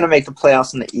 who's going to make the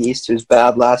playoffs in the East, who's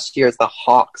bad last year, is the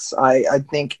Hawks. I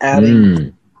think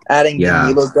adding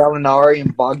Danilo Gallinari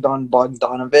and Bogdan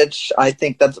Bogdanovic, I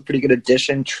think that's a pretty good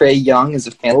addition. Trae Young is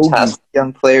a fantastic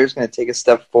young player. He's going to take a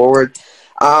step forward.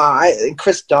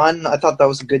 Chris Dunn, I thought that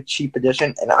was a good cheap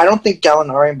addition. And I don't think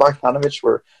Gallinari and Bogdanovic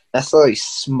were necessarily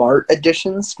smart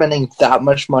additions, spending that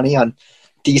much money on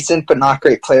decent but not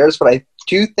great players. But I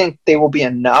do think they will be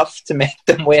enough to make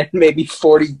them win maybe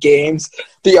 40 games,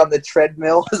 be on the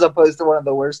treadmill as opposed to one of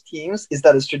the worst teams. Is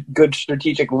that a good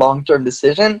strategic long-term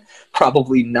decision?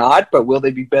 Probably not, but will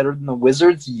they be better than the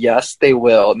Wizards? Yes, they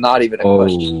will. Not even a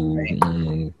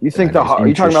question. You think are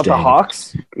you talking about the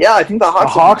Hawks? Yeah, I think the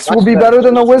Hawks will be better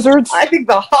than the Wizards? I think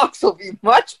the Hawks will be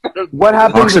much better. What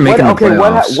happens?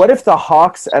 What if the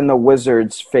Hawks and the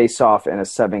Wizards face off in a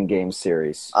 7-game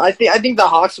series? I think the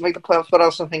Hawks will make the playoffs, but I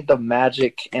also think the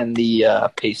Magic and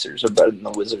the Pacers are better than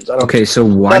the Wizards. So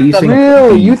why do you think?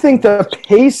 Really, you think the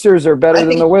Pacers are better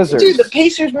than the Wizards? Dude, the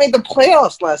Pacers made the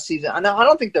playoffs last season. I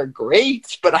don't think they're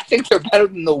great, but I think they're better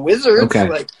than the Wizards.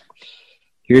 Okay.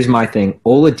 Here's my thing.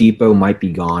 Oladipo might be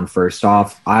gone, first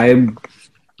off.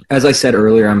 As I said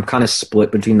earlier, I'm kind of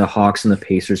split between the Hawks and the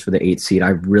Pacers for the 8th seed. I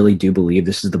really do believe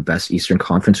this is the best Eastern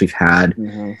Conference we've had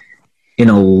in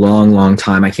a long, long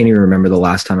time. I can't even remember the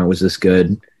last time it was this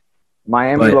good.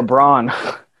 Miami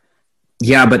LeBron.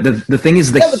 Yeah, but the thing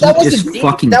is, the Heat just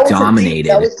fucking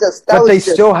dominated.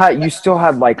 You still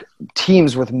had like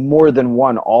teams with more than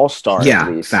one All-Star. Yeah,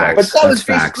 facts. But that was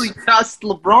basically just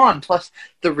LeBron plus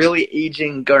the really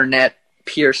aging Garnett,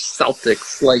 Pierce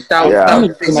Celtics. Like that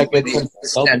was basically the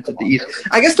extent of the East.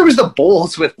 I guess there was the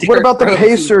Bulls with. What about the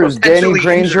Pacers? Danny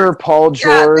Granger, Paul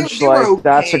George.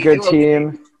 That's a good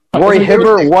team. Roy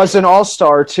Hibbert was an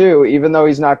all-star too, even though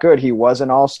he's not good. He was an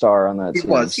all-star on that team. He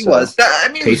was. I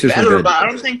mean, he was better, but I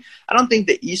don't think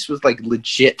the East was like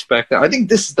legit back then. I think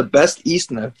this is the best East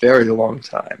in a very long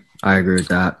time. I agree with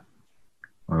that.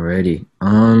 Alrighty.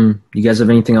 You guys have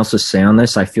anything else to say on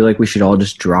this? I feel like we should all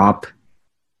just drop,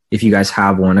 if you guys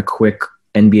have one, a quick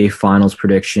NBA Finals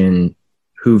prediction.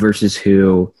 Who versus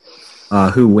who?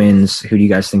 Who wins? Who do you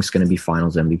guys think is going to be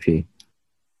Finals MVP?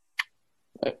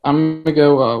 I'm gonna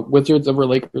go Wizards over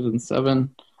Lakers in 7.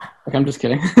 Like, I'm just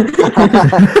kidding.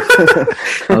 I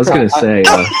was gonna say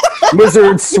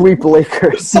Wizards sweep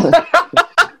Lakers.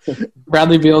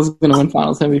 Bradley Beal's gonna win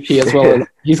Finals MVP as well.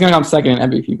 He's gonna come second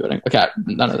in MVP voting. Okay,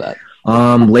 none of that.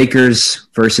 Lakers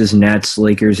versus Nets.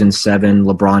 Lakers in 7.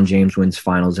 LeBron James wins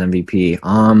Finals MVP.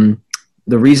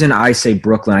 The reason I say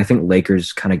Brooklyn, I think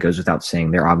Lakers kind of goes without saying.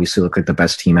 They obviously look like the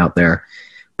best team out there,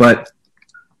 but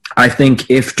I think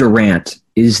if Durant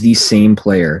is the same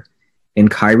player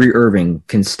and Kyrie Irving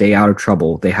can stay out of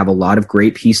trouble, they have a lot of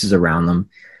great pieces around them.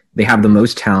 They have the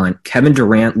most talent. Kevin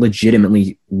Durant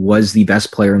legitimately was the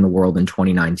best player in the world in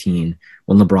 2019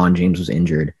 when LeBron James was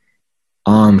injured.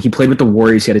 He played with the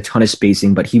Warriors. He had a ton of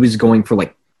spacing, but he was going for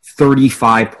like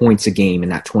 35 points a game in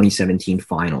that 2017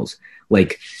 finals,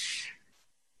 like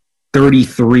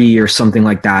 33 or something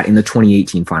like that in the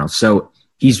 2018 finals. So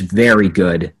he's very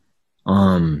good.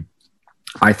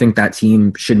 I think that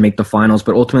team should make the finals,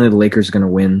 but ultimately the Lakers are going to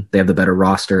win. They have the better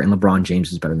roster, and LeBron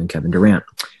James is better than Kevin Durant.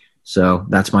 So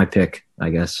that's my pick, I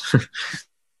guess.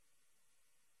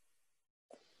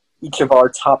 Each of our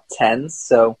top 10s.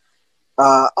 So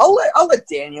I'll let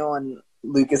Daniel and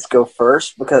Lucas go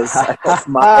first because I guess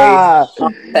my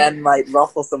top 10 might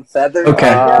ruffle some feathers. Okay.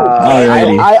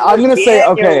 I'm going to say,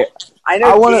 okay. I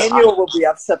know Daniel will be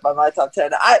upset by my top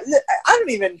 10. I don't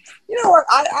even, you know what?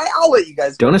 I'll let you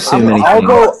guys don't assume anything.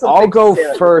 I'll go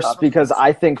first because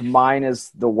I think mine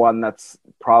is the one that's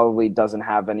probably doesn't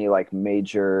have any like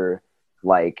major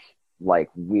like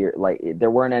weird, like there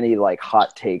weren't any like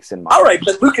hot takes in my. All right,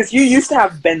 but Lucas, you used to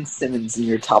have Ben Simmons in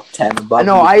your top 10.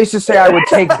 I used to say I would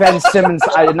take Ben Simmons.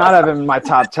 I did not have him in my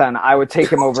top 10. I would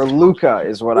take him over Luka,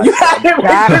 is what I said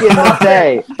back in the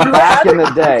day. Back in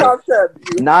the day,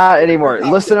 not anymore.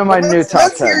 Listen to my new top 10.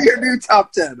 Let's hear your new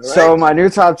top 10. Right? So my new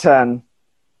top 10: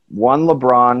 1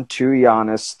 LeBron, 2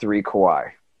 Giannis, 3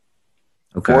 Kawhi,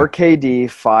 4 KD,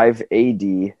 5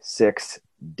 AD, 6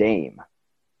 Dame.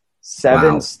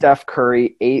 7 Steph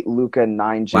Curry, 8 Luka,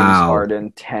 9 James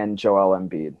Harden, 10 Joel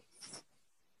Embiid.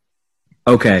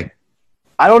 Okay.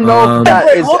 I don't know if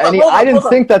that is any. I didn't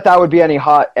think that would be any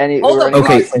hot. Okay.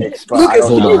 Lucas,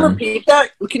 can you repeat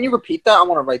that? Can you repeat that? I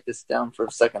want to write this down for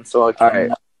a second so I can. All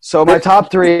right. So my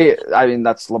top 3. I mean,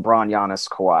 that's LeBron, Giannis,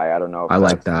 Kawhi. I don't know. I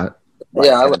like that.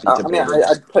 Yeah, I'd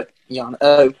put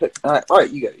Giannis. All right,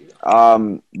 you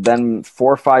go. Then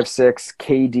 4, 5, 6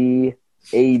 KD,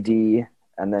 AD.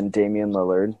 And then Damian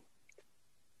Lillard.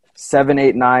 7,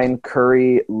 8, 9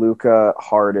 Curry, Luka,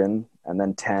 Harden, and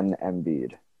then 10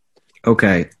 Embiid.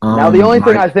 Okay. Now the only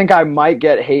thing I think I might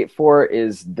get hate for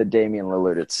is the Damian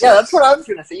Lillard itself. Yeah, that's what I was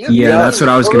gonna say. That's what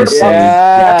I was gonna say.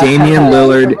 Yeah. Damian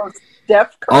Lillard.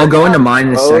 I'll go into mine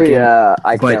in a second. Yeah,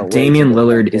 but Damian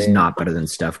Lillard is not better than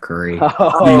Steph Curry.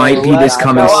 He might be this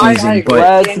coming season,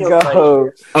 but let's go.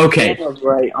 Okay.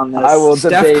 Right on this. I will.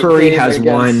 Steph Curry has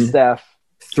won Steph.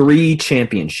 3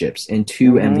 championships and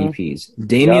 2 MVPs.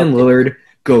 Damian Lillard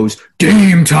goes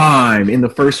Dame time in the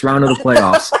first round of the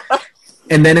playoffs.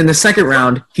 And then in the second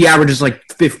round, he averages like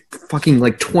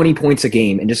 20 points a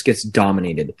game and just gets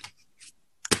dominated.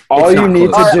 All you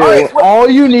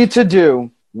need to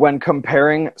do when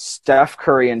comparing Steph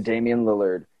Curry and Damian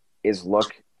Lillard is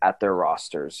look at their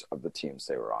rosters of the teams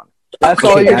they were on. That's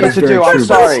all you need to do. I'm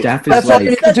sorry. That's all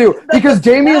you need to do. Because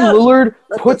Damian Lillard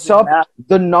puts up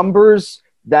the numbers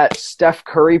that Steph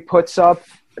Curry puts up,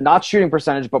 not shooting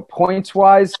percentage, but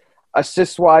points-wise,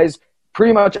 assists-wise,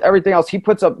 pretty much everything else. He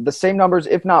puts up the same numbers,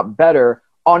 if not better,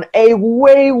 on a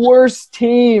way worse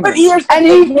team. And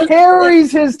he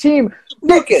carries his team.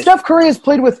 Steph Curry has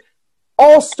played with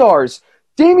all-stars.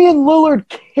 Damian Lillard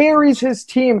carries his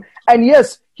team. And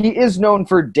yes, he is known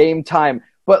for Dame time.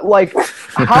 But, like,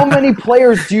 how many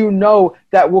players do you know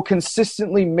that will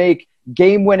consistently make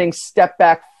game-winning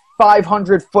step-back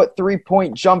 500-foot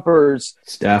three-point jumpers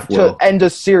Steph to end a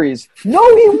series? No,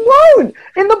 he won't.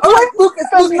 In the playoffs, Lucas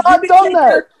has not done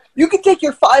that. You can take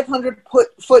your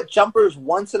 500-foot jumpers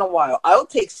once in a while. I'll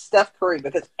take Steph Curry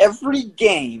because every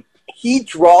game he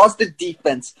draws the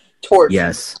defense towards.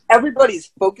 Yes.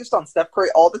 Everybody's focused on Steph Curry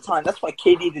all the time. That's why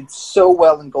KD did so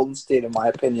well in Golden State, in my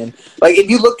opinion. Like, if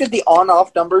you looked at the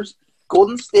on-off numbers,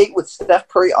 Golden State with Steph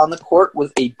Curry on the court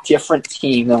was a different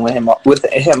team than with him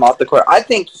off the court. I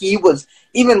think he was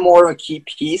even more of a key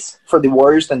piece for the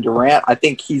Warriors than Durant. I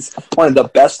think he's one of the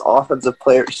best offensive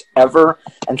players ever.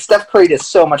 And Steph Curry does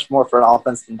so much more for an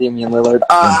offense than Damian Lillard.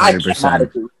 100%. I cannot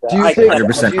agree with that. Do you think,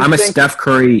 100%. I'm a Steph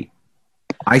Curry.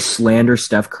 I slander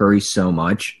Steph Curry so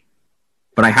much,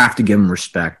 but I have to give him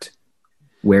respect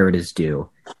where it is due.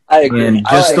 I agree. And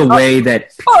just the way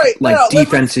that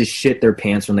defenses shit their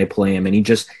pants when they play him, and he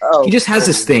just has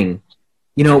this thing.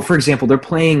 You know, for example, they're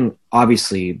playing.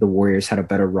 Obviously, the Warriors had a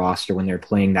better roster when they were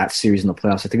playing that series in the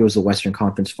playoffs. I think it was the Western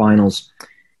Conference Finals.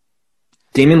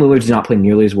 Damian Lillard did not play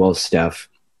nearly as well as Steph,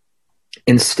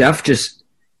 and Steph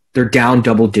they're down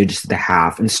double digits at the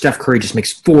half, and Steph Curry just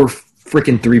makes 4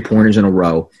 freaking 3-pointers in a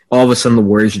row. All of a sudden, the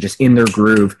Warriors are just in their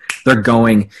groove. They're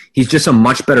going. He's just a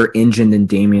much better engine than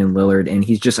Damian Lillard, and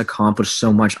he's just accomplished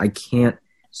so much. I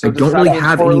don't really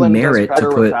have any merit to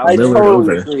put Lillard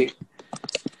over. Agree.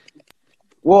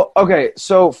 Well, okay,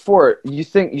 so you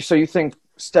think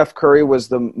Steph Curry was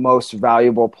the most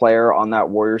valuable player on that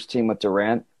Warriors team with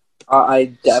Durant?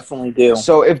 I definitely do.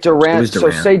 So if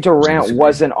say Durant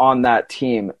wasn't on that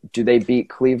team, do they beat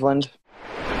Cleveland?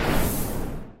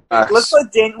 Let's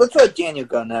let Daniel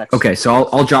go next. Okay, so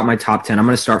I'll drop my top 10. I'm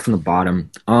going to start from the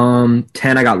bottom.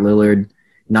 10, I got Lillard.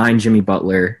 9, Jimmy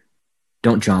Butler.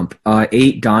 Don't jump.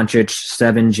 8, Doncic.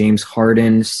 7, James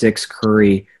Harden. 6,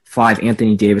 Curry. 5,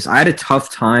 Anthony Davis. I had a tough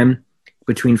time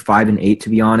between 5 and 8, to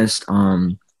be honest.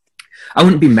 I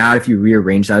wouldn't be mad if you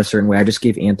rearranged that a certain way. I just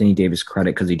gave Anthony Davis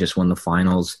credit because he just won the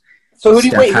finals. So who do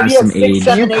Steph you has have some 6, age.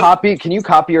 7, 8? Can you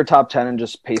copy your top 10 and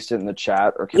just paste it in the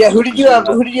chat? Or Yeah, who did you have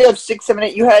 6, 7,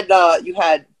 8? You had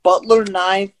Butler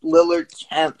 9th, Lillard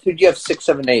 10th. Who did you have 6,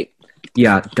 7, 8?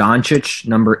 Yeah, Doncic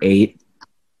number 8.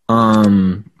 Put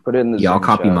it in the Yeah, I'll Zoom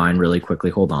copy chat. mine really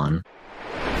quickly. Hold on.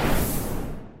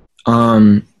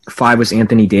 5 was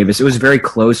Anthony Davis. It was very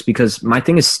close because my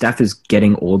thing is Steph is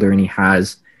getting older and he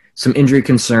has some injury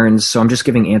concerns, so I'm just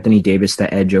giving Anthony Davis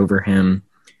the edge over him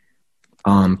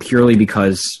purely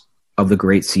because of the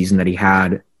great season that he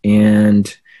had. And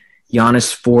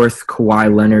Giannis 4th,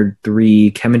 Kawhi Leonard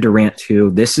 3, Kevin Durant 2.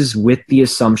 This is with the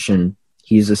assumption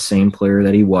he's the same player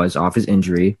that he was off his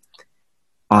injury.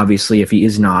 Obviously, if he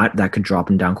is not, that could drop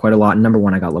him down quite a lot. And number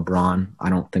 1, I got LeBron.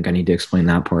 I don't think I need to explain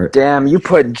that part. Damn, you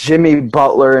put Jimmy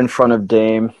Butler in front of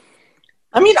Dame.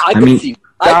 I mean, I mean, see.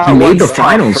 he made the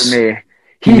finals. For me.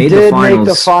 He made did the finals. make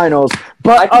the finals.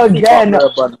 But again,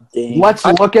 let's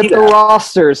look at the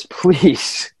rosters,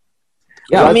 please.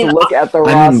 Yeah, let's look at the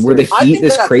rosters. Were the Heat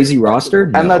this crazy roster?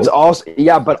 No. And that's also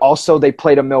but also they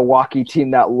played a Milwaukee team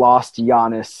that lost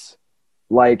Giannis.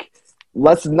 Like,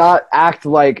 let's not act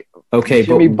like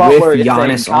Jimmy Butler with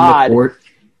Giannis on the court.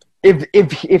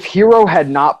 If Hero had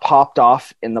not popped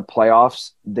off in the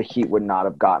playoffs, the Heat would not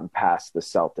have gotten past the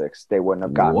Celtics. They wouldn't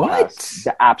have gotten past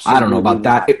the absolute. I don't know about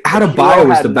that. Adebayo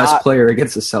was the best player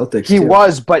against the Celtics. He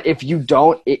was, but if the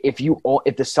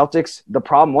Celtics, the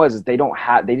problem was they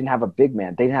didn't have a big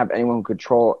man. They didn't have anyone who could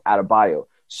control Adebayo.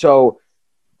 So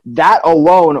that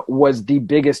alone was the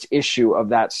biggest issue of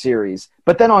that series.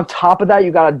 But then on top of that,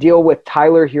 you got to deal with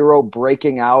Tyler Hero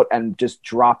breaking out and just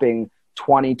dropping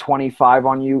 20, 25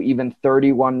 on you, even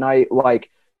 30 one night. Like,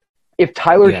 if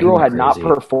Tyler Hero had not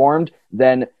performed,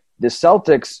 then the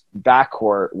Celtics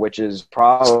backcourt, which is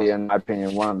probably, in my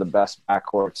opinion, one of the best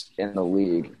backcourts in the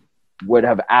league, would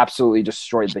have absolutely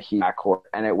destroyed the Heat backcourt,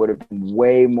 and it would have been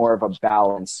way more of a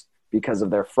balance because of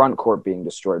their front court being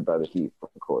destroyed by the Heat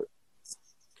front court.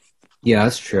 Yeah,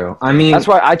 that's true. I mean, that's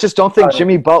why I just don't think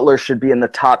Jimmy Butler should be in the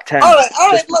top 10. All right.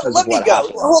 Let me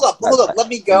go. Hold up. Let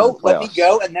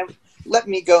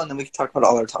me go, and then we can talk about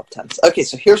all our top 10s. Okay,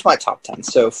 so here's my top 10.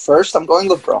 So first, I'm going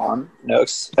LeBron. No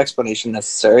explanation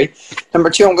necessary. Number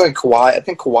 2, I'm going Kawhi. I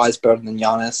think Kawhi is better than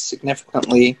Giannis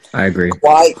significantly. I agree.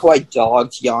 Kawhi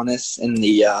dogged Giannis in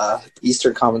the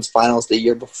Eastern Conference Finals the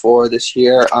year before this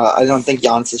year. I don't think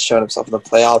Giannis has shown himself in the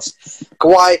playoffs.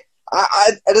 Kawhi.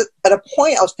 At a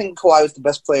point, I was thinking Kawhi was the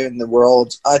best player in the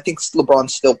world. I think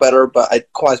LeBron's still better, but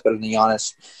Kawhi's better than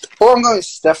Giannis. 4, I'm going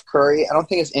Steph Curry. I don't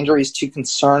think his injury is too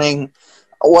concerning.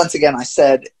 Once again, I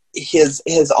said his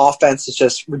offense is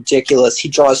just ridiculous. He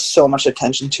draws so much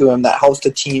attention to him that helps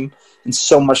the team in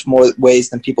so much more ways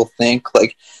than people think.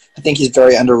 Like, I think he's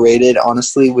very underrated,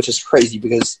 honestly, which is crazy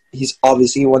because he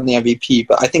won the MVP.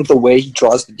 But I think the way he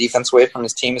draws the defense away from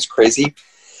his team is crazy.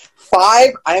 5,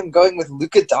 I am going with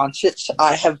Luka Doncic.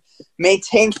 I have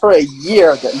maintained for a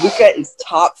year that Luka is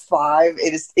top 5.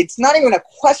 It's not even a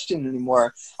question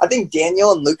anymore. I think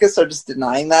Daniel and Lucas are just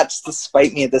denying that just to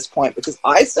spite me at this point because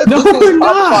I said Luka was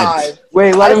top 5.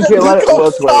 Wait, let him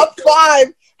top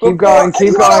 5. Keep going.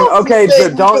 Okay, you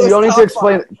don't need to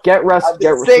explain. Get rest.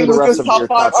 Get through the rest of your top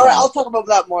 5. All right, I'll talk about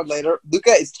that more later.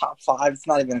 Luka is top 5. It's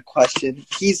not even a question.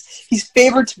 He's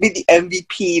favored to be the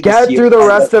MVP. Get through the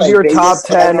rest of your top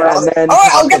 10, and then. All right,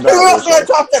 I'll get through the rest of my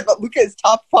top 10. But Luka is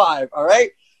top 5. All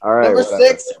right. Number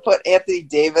 6, put Anthony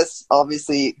Davis.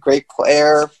 Obviously, great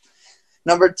player.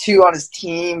 Number 2 on his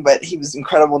team, but he was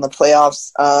incredible in the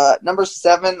playoffs. Number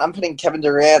 7, I'm putting Kevin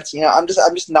Durant. I'm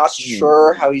just not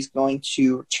sure how he's going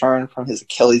to return from his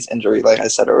Achilles injury, like I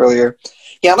said earlier.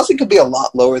 He honestly could be a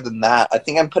lot lower than that. I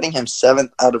think I'm putting him 7th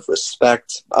out of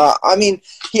respect. I mean,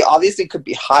 he obviously could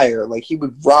be higher. Like, he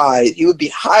would rise. He would be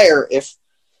higher if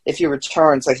he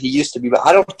returns like he used to be, but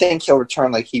I don't think he'll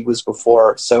return like he was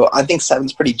before. So I think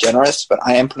 7's pretty generous, but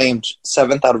I am putting him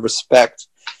 7th out of respect.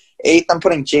 8th, I'm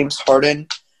putting James Harden.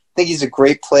 I think he's a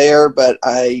great player, but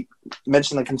I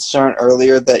mentioned the concern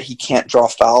earlier that he can't draw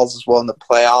fouls as well in the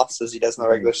playoffs as he does in the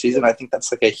regular season. I think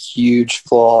that's like a huge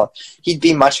flaw. He'd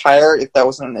be much higher if that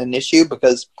wasn't an issue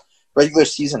because regular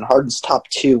season, Harden's top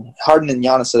 2. Harden and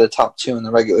Giannis are the top 2 in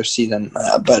the regular season.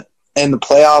 But in the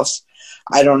playoffs,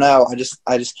 I don't know.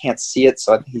 I just can't see it,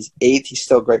 so I think he's 8th. He's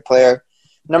still a great player.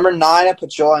 Number 9, I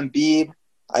put Joel Embiid.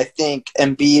 I think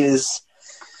Embiid is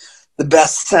the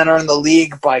best center in the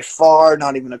league by far,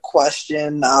 not even a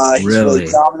question. He's really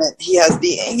dominant. He has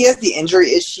the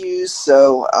injury issues,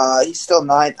 so he's still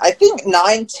 9th. I think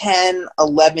 9, 10,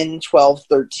 11, 12,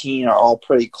 13 are all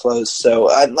pretty close. So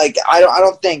I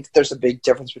don't think there's a big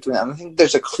difference between them. I think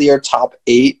there's a clear top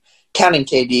 8, counting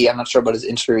KD. I'm not sure about his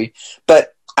injury,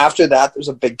 but after that, there's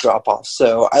a big drop off.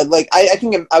 So I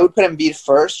think I would put Embiid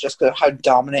first, just because of how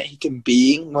dominant he can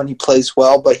be when he plays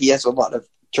well. But he has a lot of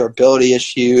durability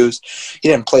issues. He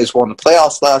didn't play as well in the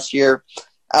playoffs last year.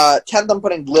 10th, I'm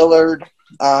putting Lillard.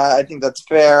 I think that's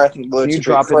fair. I think Lillard's Can you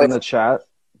drop it in the chat?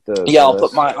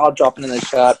 I'll drop it in the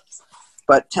chat.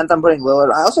 But 10th, I'm putting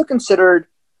Lillard. I also considered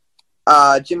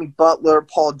Jimmy Butler,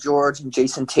 Paul George, and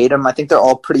Jason Tatum. I think they're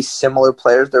all pretty similar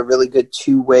players. They're really good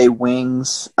two-way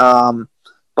wings.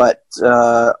 But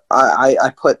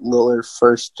I put Lillard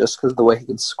first just because of the way he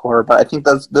can score. But I think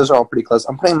those are all pretty close.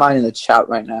 I'm putting mine in the chat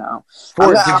right now.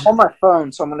 I'm on my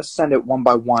phone, so I'm going to send it one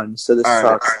by one. So this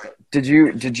sucks. Right.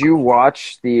 Did you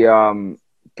watch the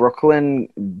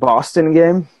Brooklyn-Boston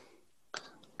game?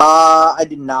 I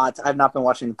did not. I've not been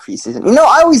watching the preseason.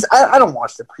 I don't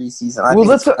watch the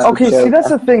preseason. That's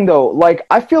the thing though. Like,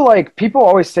 I feel like people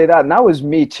always say that, and that was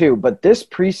me too. But this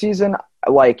preseason,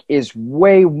 like, is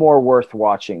way more worth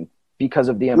watching because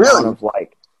of the amount of,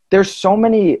 like, there's so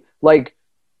many, like,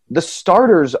 the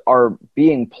starters are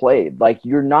being played. Like,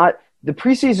 the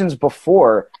preseasons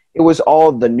before, it was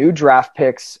all the new draft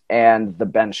picks and the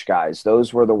bench guys.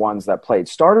 Those were the ones that played.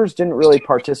 Starters didn't really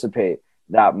participate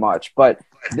that much. But,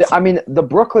 the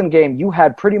Brooklyn game, you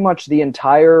had pretty much the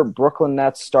entire Brooklyn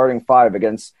Nets starting five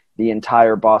against the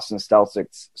entire Boston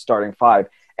Celtics starting five.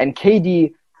 And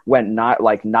KD went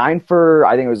 9 for,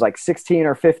 I think it was like 16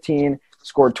 or 15,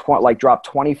 scored dropped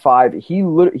 25. He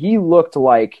looked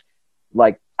like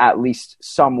at least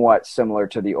somewhat similar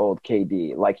to the old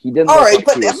KD. Like, he didn't. All right,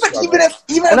 but even if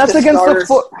that's against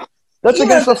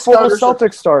the full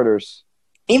Celtics starters.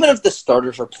 Even if the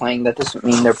starters are playing, that doesn't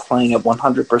mean they're playing at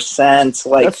 100%.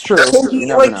 Like, that's true.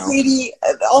 KD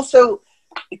also.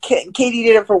 KD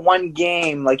did it for one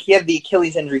game. Like, he had the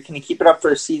Achilles injury. Can he keep it up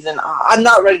for a season? I'm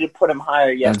not ready to put him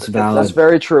higher yet. That's valid. That's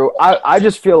very true. I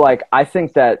just feel like I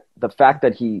think that the fact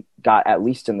that he got at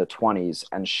least in the 20s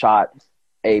and shot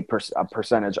a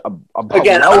percentage above 50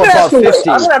 I'm gonna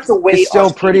have to wait. It's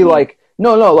still pretty like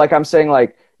no. Like, I'm saying,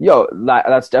 like,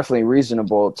 that's definitely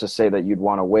reasonable to say that you'd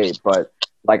want to wait, but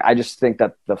like, I just think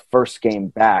that the first game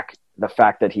back, the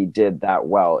fact that he did that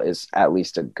well is at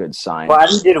least a good sign. Well,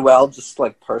 he did well, just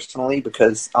like personally,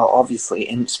 because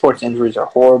obviously sports injuries are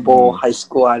horrible. High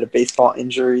school, I had a baseball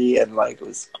injury, and like, it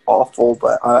was awful.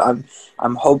 But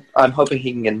I'm hoping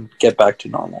he can get back to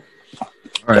normal.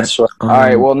 All right. All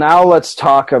right. Well, now let's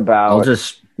talk about. I'll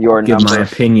just give my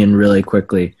opinion really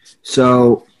quickly.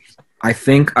 So, I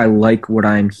think I like what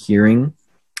I'm hearing,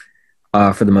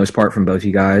 for the most part, from both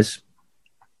you guys.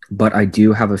 But I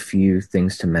do have a few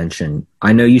things to mention.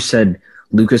 I know you said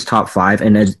Luka's top 5,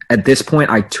 and at this point,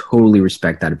 I totally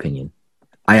respect that opinion.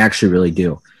 I actually really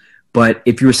do. But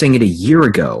if you were saying it a year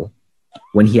ago,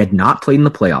 when he had not played in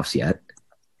the playoffs yet,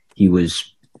 he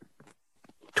was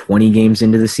 20 games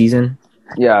into the season.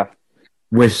 Yeah.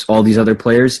 With all these other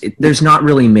players, there's not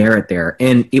really merit there.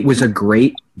 And it was a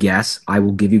great guess. I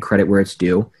will give you credit where it's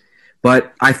due.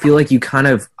 But I feel like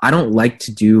I don't like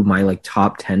to do my like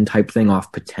top 10 type thing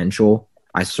off potential.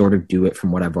 I sort of do it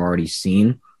from what I've already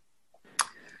seen.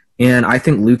 And I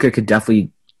think Luka could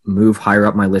definitely move higher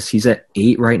up my list. He's at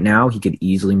 8 right now. He could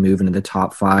easily move into the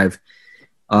top 5,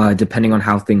 depending on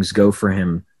how things go for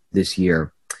him this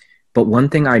year. But one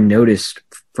thing I noticed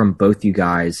from both you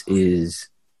guys is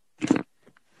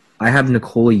I have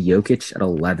Nikola Jokic at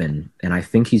 11, and I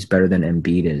think he's better than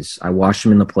Embiid is. I watched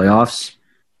him in the playoffs.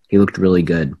 He looked really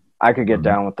good. I could get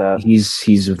down with that.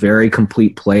 He's a very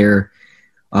complete player,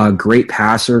 great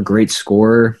passer, great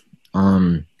scorer.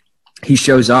 He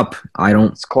shows up. I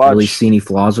don't really see any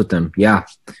flaws with him. Yeah.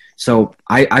 So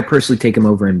I personally take him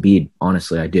over Embiid.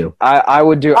 Honestly, I do. I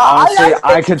would do. Honestly,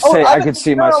 I could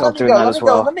see myself doing that as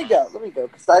well. Let me go.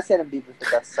 Because I said Embiid was the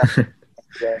best second.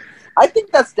 I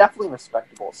think that's definitely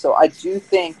respectable. So I do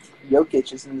think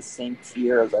Jokic is in the same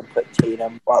tier as I put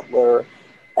Tatum, Butler,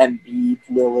 Embiid,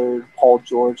 Lillard, Paul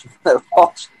George.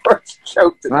 Paul George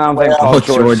choked. I don't think Paul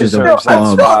George is a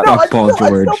bomb. Paul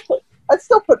George. I'd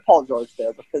still put Paul George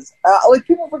there because, like,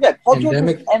 people forget, Paul George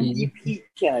was MVP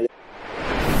candidate.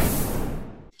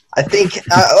 I think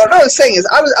what I was saying is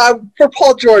I for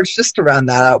Paul George, just to round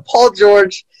that out. Paul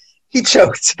George, he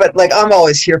choked, but like, I'm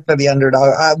always here for the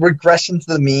underdog. Regression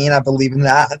to the mean, I believe in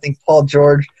that. I think Paul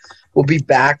George will be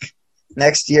back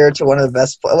next year to one of the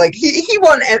best players. Like, he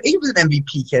won. He was an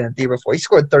MVP candidate the year before. He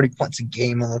scored 30 points a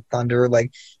game on the Thunder.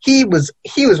 Like, he was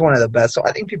one of the best. So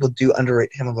I think people do underrate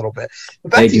him a little bit.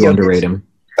 But they do underrate him.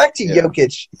 Back to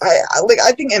Jokic.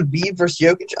 I think Embiid versus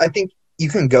Jokic. I think you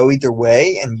can go either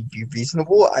way and be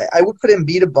reasonable. I would put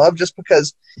Embiid above just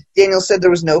because Daniel said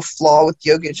there was no flaw with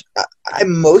Jokic. I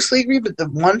mostly agree, but the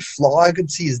one flaw I could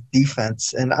see is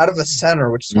defense. And out of a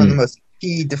center, which is one of the most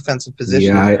key defensive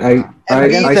positions. Yeah,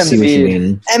 I see what you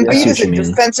mean. Embiid is a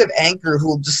defensive anchor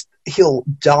he'll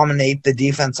dominate the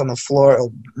defense on the floor.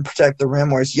 He'll protect the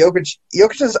rim, whereas Jokic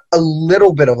is a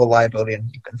little bit of a liability on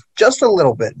defense. Just a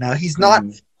little bit. Now, he's not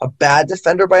a bad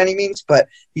defender by any means, but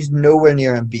he's nowhere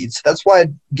near Embiid. So that's why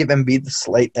I'd give Embiid the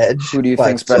slight edge. Who do you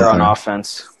think's better on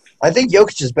offense? I think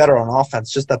Jokic is better on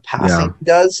offense. Just the passing he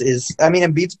does is – I mean,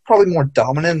 Embiid's probably more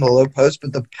dominant in the low post,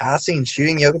 but the passing and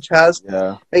shooting Jokic has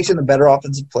makes him a better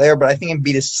offensive player. But I think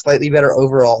Embiid is slightly better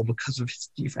overall because of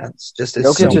his defense.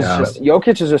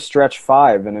 Jokic is a stretch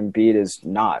 5, and Embiid is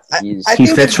not. He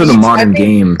fits for the modern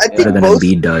game better than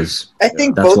Embiid does. I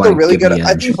think both are really good.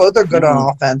 I think both are good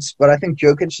on offense, but I think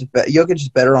Jokic is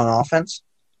better on offense.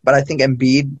 But I think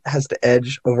Embiid has the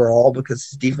edge overall because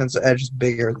his defensive edge is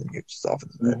bigger than Jokic's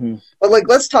offensive edge. But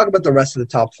let's talk about the rest of the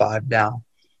top 5 now.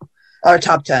 Or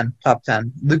top 10.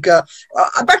 Luka.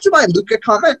 Back to my Luka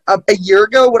comment. A year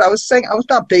ago, what I was saying, I was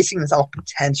not basing this off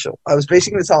potential. I was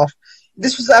basing this off.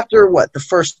 This was after the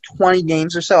first 20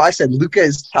 games or so. I said Luka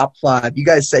is top 5. You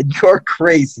guys said you're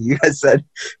crazy. You guys said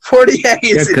 48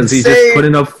 is because he's just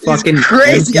putting up fucking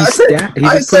crazy. He's just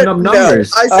putting up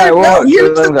numbers. I said no.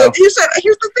 Here's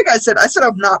the thing. I said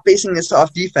I'm not basing this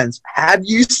off defense. Have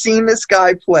you seen this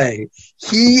guy play?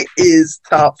 He is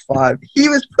top 5. He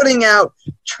was putting out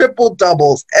triple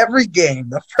doubles every game.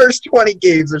 The first 20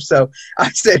 games or so, I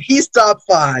said he's top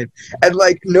 5, and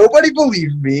nobody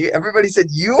believed me. Everybody said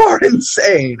you are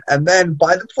insane. And then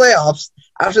by the playoffs,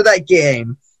 after that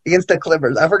game against the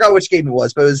Clippers, I forgot which game it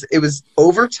was, but it was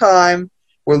overtime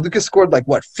where Luka scored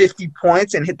 50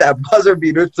 points and hit that buzzer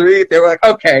beater 3. They were like,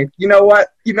 okay, you know what?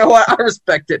 I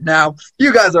respect it now.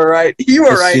 You guys are right. You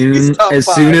were right. He's top 5.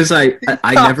 Soon as I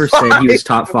never said he was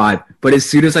top 5, but as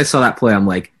soon as I saw that play, I'm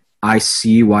like, I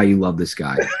see why you love this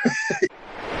guy.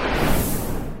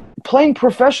 Playing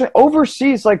professional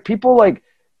overseas, people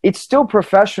it's still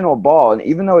professional ball, and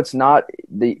even though it's not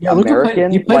the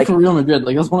American, he played for Real Madrid.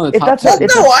 That's one of the top.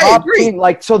 I agree.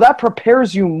 Team, so that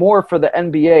prepares you more for the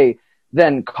NBA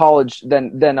than college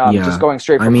than just going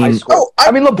straight from high school.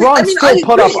 LeBron still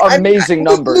put up amazing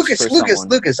numbers.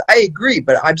 Lucas, I agree,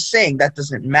 but I'm saying that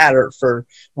doesn't matter for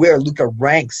where Luka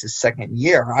ranks his second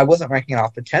year. I wasn't ranking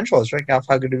off potential. I was ranking off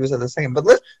how good he was at the second. But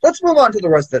let's move on to the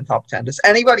rest of the top 10. Does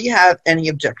anybody have any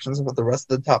objections about the rest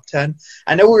of the top 10?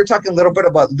 I know we were talking a little bit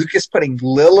about Lucas putting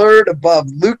Lillard above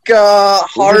Luka,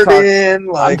 Harden.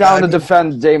 I'm down to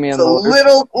defend Damian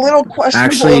Lillard. Little questionable.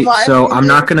 Actually, so I'm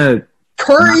not gonna.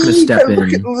 Curry, step in.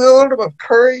 Lillard above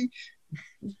Curry.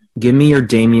 Give me your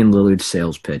Damian Lillard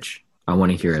sales pitch. I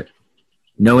want to hear it.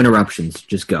 No interruptions.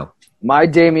 Just go. My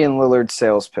Damian Lillard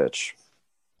sales pitch.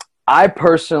 I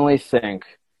personally think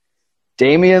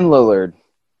Damian Lillard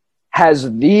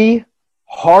has the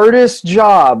hardest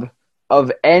job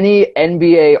of any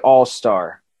NBA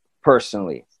All-Star,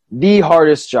 personally. The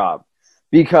hardest job.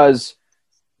 Because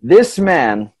this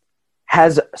man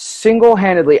has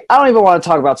single-handedly – I don't even want to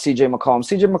talk about C.J. McCollum.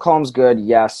 C.J. McCollum's good,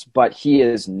 yes, but he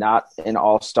is not an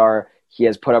all-star. He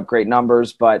has put up great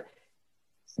numbers, but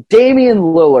Damian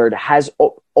Lillard has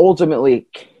ultimately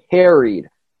carried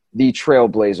the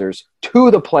Trailblazers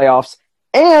to the playoffs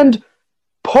and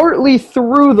partly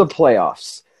through the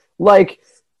playoffs.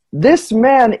 This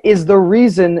man is the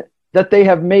reason that they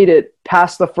have made it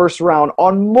past the first round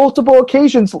on multiple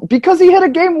occasions because he hit a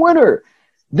game winner.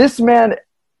 This man –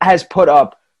 has put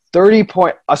up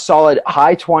a solid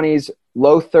high 20s,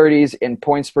 low 30s in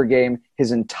points per game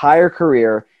his entire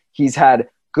career. He's had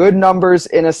good numbers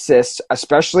in assists,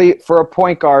 especially for a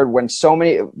point guard when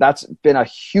that's been a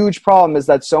huge problem is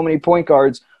that so many point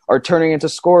guards are turning into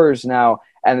scorers now,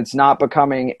 and it's not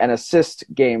becoming an assist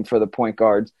game for the point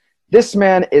guards. This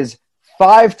man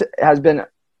has been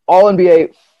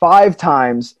All-NBA 5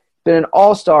 times, been an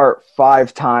All-Star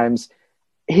 5 times.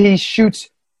 He shoots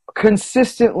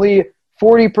consistently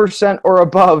 40% or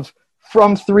above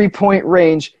from three-point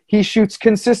range. He shoots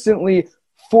consistently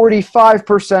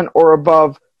 45% or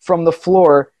above from the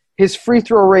floor. His free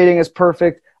throw rating is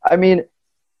perfect. I mean,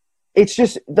 it's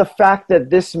just the fact that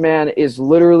this man is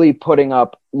literally putting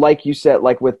up, like you said,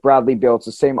 with Bradley Beal, it's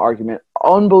the same argument,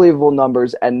 unbelievable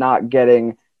numbers and not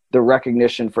getting the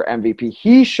recognition for MVP.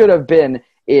 He should have been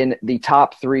in the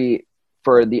top 3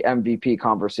 for the MVP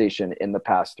conversation in the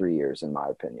past 3 years, in my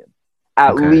opinion.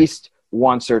 At least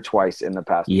once or twice in the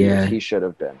past 3 years, he should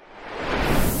have been.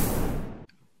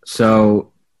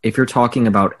 So if you're talking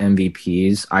about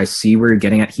MVPs, I see where you're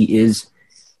getting at. He is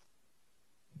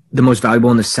the most valuable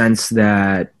in the sense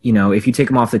that, if you take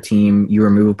him off the team, you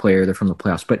remove a player, they're from the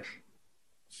playoffs. But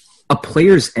a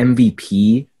player's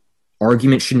MVP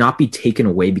argument should not be taken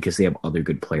away because they have other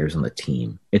good players on the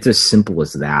team. It's as simple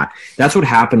as that. That's what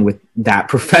happened with that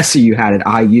professor you had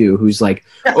at IU who's like,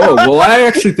 oh, well, I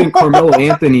actually think Carmelo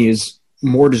Anthony is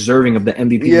more deserving of the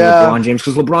MVP than LeBron James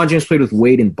because LeBron James played with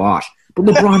Wade and Bosh. But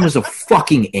LeBron was a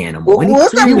fucking animal. He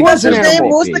was an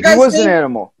animal. He was an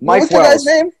animal. Mike Wells.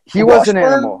 He was an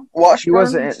animal. Washburn?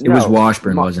 It was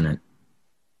Washburn, wasn't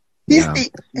it?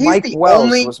 Mike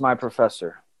Wells was my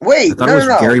professor. Wait, I thought it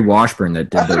was Gary Washburn that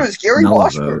did I thought it was Gary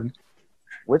Washburn.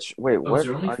 What are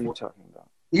you talking about?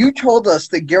 You told us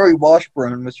that Gary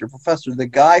Washburn was your professor, the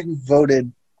guy who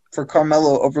voted for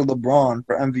Carmelo over LeBron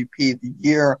for MVP the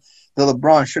year that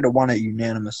LeBron should have won it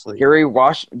unanimously. Gary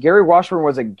Washburn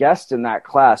was a guest in that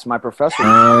class. My professor.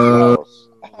 All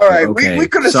right, okay. we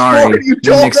could have sworn you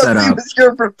told us he was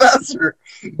your professor.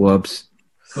 Whoops.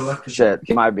 Shit,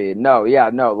 might be. Like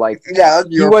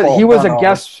he was a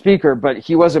guest speaker, but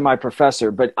he wasn't my professor.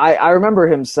 But I remember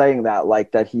him saying that,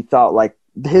 like, that he thought, like,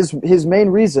 his main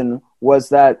reason was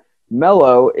that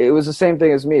Melo, it was the same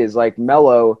thing as me, is like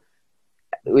Melo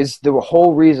is the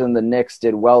whole reason the Knicks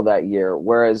did well that year,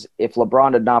 whereas if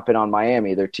LeBron had not been on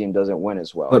Miami, their team doesn't win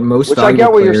as well. But which I get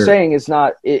what you're saying is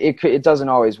not it doesn't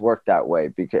always work that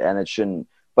way and it shouldn't.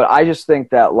 But I just think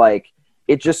that, like,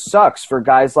 it just sucks for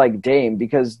guys like Dame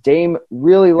because Dame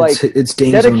really, like, it's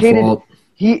Dame's dedicated. Own fault.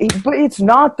 But it's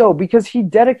not, though, because he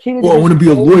dedicated. Well, I want to be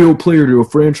a loyal player to a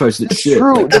franchise. That's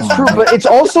true. That's true. But it's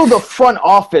also the front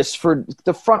office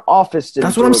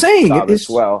That's what I'm saying. As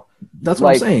well. That's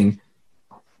what I'm saying.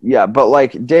 Yeah, but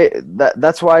like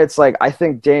that's why it's like I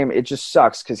think Dame. It just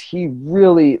sucks because he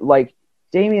really, like,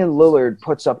 Damian Lillard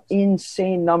puts up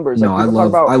insane numbers. No,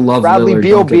 like, I love Bradley Lillard,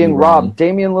 Beal being robbed.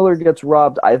 Damian Lillard gets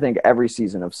robbed, I think, every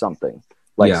season of something.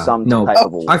 Like type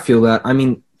of I feel that. I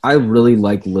mean, I really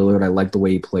like Lillard. I like the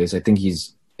way he plays. I think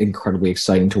he's incredibly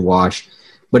exciting to watch.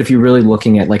 But if you're really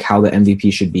looking at, like, how the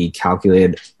MVP should be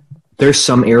calculated, there's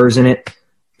some errors in it.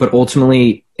 But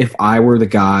ultimately, if I were the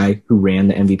guy who ran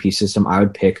the MVP system, I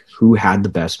would pick who had the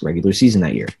best regular season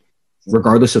that year.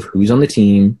 Regardless of who's on the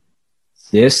team,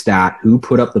 who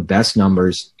put up the best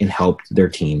numbers and helped their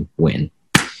team win.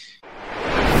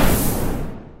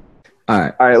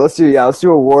 All right, let's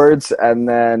do awards and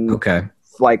then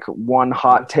like one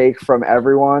hot take from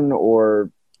everyone or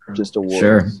just awards.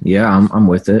 Sure. Yeah, I'm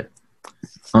with it.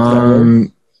 I'll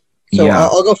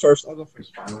go first.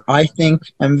 I think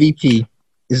MVP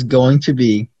is going to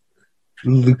be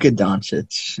Luka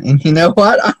Doncic. And you know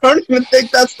what? I don't even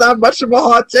think that's that much of a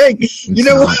hot take. You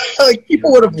know what? Like,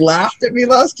 people would have laughed at me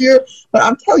last year, but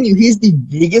I'm telling you, he's the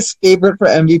biggest favorite for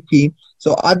MVP.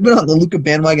 So I've been on the Luka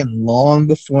bandwagon long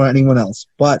before anyone else,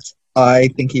 but I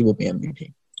think he will be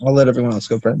MVP. I'll let everyone else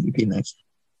go for MVP next.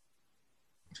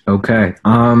 Okay.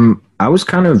 I was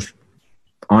kind of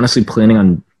honestly planning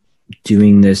on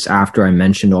doing this after I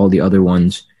mentioned all the other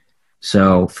ones.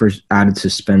 So for added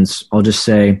suspense, I'll just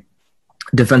say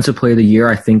Defensive Player of the Year,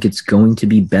 I think it's going to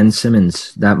be Ben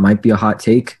Simmons. That might be a hot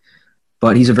take,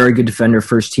 but he's a very good defender,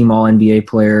 first-team All-NBA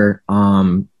player,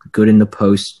 good in the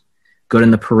post, good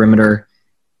in the perimeter.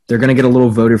 They're going to get a little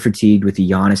voter fatigued with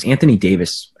Giannis. Anthony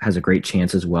Davis has a great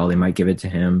chance as well. They might give it to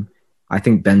him. I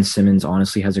think Ben Simmons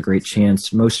honestly has a great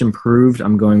chance. Most improved,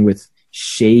 I'm going with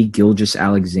Shai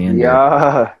Gilgeous-Alexander.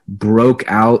 Yeah. Broke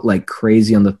out like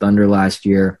crazy on the Thunder last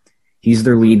year. He's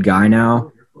their lead guy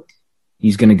now.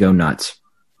 He's going to go nuts.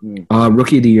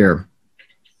 Rookie of the Year.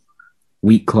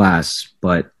 Weak class,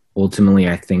 but ultimately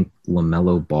I think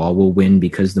LaMelo Ball will win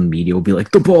because the media will be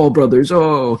like, the Ball brothers,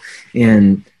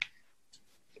 and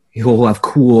he'll have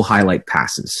cool highlight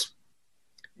passes.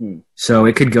 So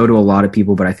it could go to a lot of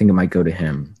people, but I think it might go to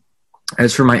him.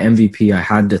 As for my MVP, I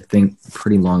had to think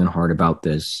pretty long and hard about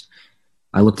this.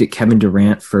 I looked at Kevin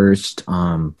Durant first,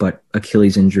 but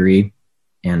Achilles injury,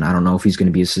 and I don't know if he's going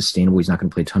to be as sustainable. He's not going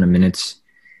to play a ton of minutes.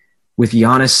 With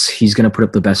Giannis, he's going to put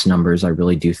up the best numbers. I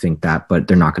really do think that, but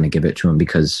they're not going to give it to him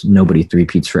because nobody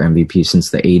three-peats for MVP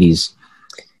since the 80s.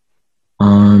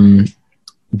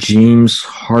 James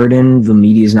Harden, the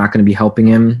media is not going to be helping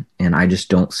him, and I just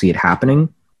don't see it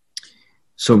happening.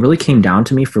 So it really came down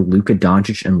to me for Luka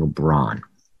Doncic and LeBron.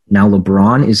 Now,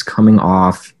 LeBron is coming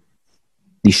off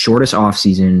the shortest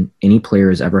offseason any player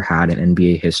has ever had in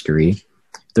NBA history.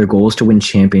 Their goal is to win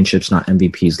championships, not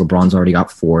MVPs. LeBron's already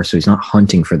got 4, so he's not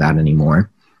hunting for that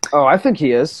anymore. Oh, I think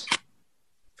he is.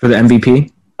 For the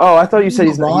MVP? Oh, I thought you said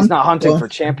he's not hunting for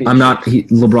championships.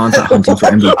 LeBron's not hunting for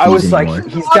MVPs I was anymore.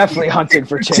 like, he's definitely hunting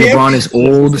for championships. LeBron is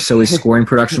old, so his scoring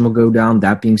production will go down.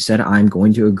 That being said, I'm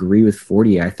going to agree with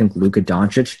 40. I think Luka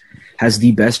Doncic has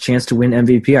the best chance to win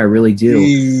MVP. I really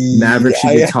do. Mavericks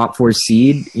should be top 4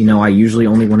 seed. You know, I usually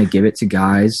only want to give it to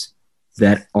guys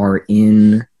that are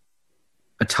in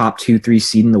a top 2-3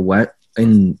 seed in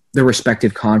the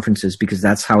respective conferences, because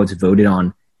that's how it's voted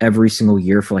on every single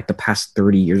year for like the past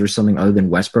 30 years or something, other than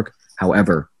Westbrook.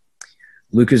 However,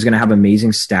 Luka's going to have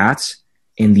amazing stats,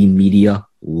 and the media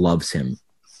loves him.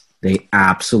 They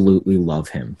absolutely love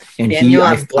him. And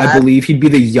I believe he'd be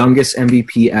the youngest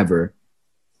MVP ever.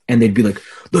 And they'd be like,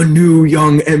 the new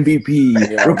young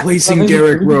MVP replacing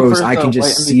Derrick Rose. I can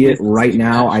just see it right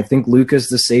now. I think Luka's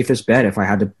the safest bet if I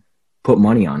had to put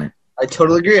money on it. I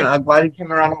totally agree, and I'm glad he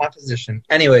came around to my position.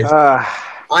 Anyways,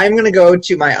 I'm going to go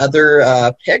to my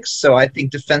other picks. So I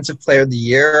think Defensive Player of the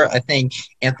Year, I think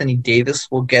Anthony Davis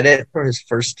will get it for his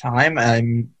first time.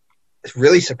 I'm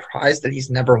really surprised that he's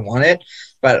never won it,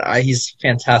 but he's a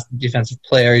fantastic defensive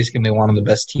player. He's going to be one of the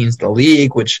best teams in the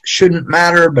league, which shouldn't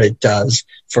matter, but it does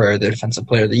for the Defensive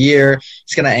Player of the Year.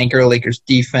 He's going to anchor Lakers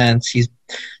defense. He's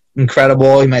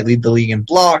incredible. He might lead the league in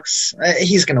blocks.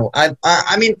 He's going to –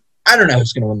 I mean, I don't know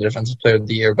who's going to win the Defensive Player of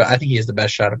the Year, but I think he has the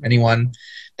best shot of anyone.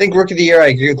 I think Rookie of the Year, I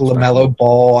agree with LaMelo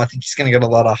Ball. I think he's going to get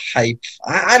a lot of hype.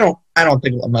 I don't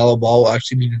think LaMelo Ball will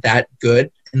actually be that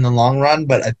good in the long run,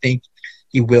 but I think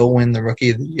he will win the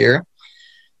Rookie of the Year.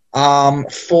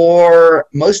 For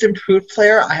Most Improved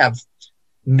Player, I have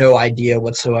no idea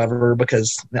whatsoever,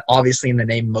 because obviously in the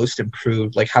name Most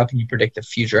Improved, like how can you predict the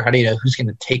future? How do you know who's going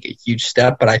to take a huge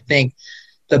step? But I think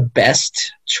the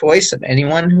best choice of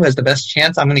anyone who has the best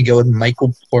chance, I'm going to go with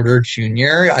Michael Porter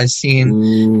Jr. I've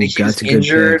seen he was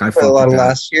injured for a lot of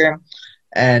last year,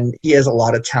 and he has a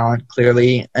lot of talent,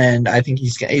 clearly, and I think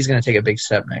he's going to take a big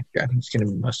step next year. I think he's going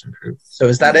to be Most Improved. So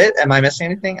is that it? Am I missing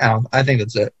anything? I think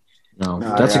that's it. No,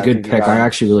 that's a good pick. I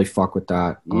actually really fuck with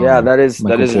that. Yeah, that is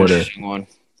an interesting one.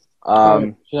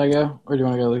 Should I go, or do you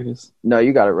want to go, Lucas? No,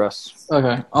 you got it, Russ.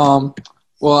 Okay.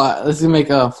 Well, this is gonna make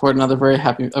Ford a very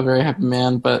happy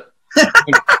man, but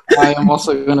I am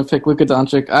also going to pick Luka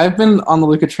Doncic. I've been on the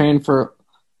Luka train for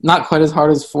not quite as hard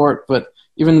as Fort, but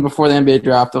even before the NBA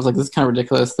draft, I was like, this is kind of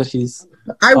ridiculous that he's.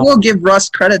 I will give Russ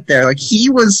credit there. Like, he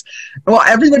was. Well,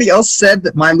 everybody else said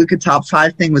that my Luka top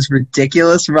 5 thing was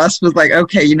ridiculous. Russ was like,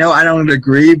 okay, I don't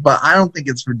agree, but I don't think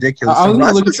it's ridiculous. I was on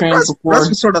the Luka train before. Russ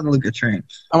was sort of on the Luka train.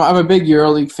 I'm a big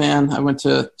EuroLeague fan. I went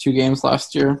to 2 games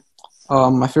last year.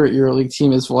 My favorite EuroLeague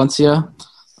team is Valencia.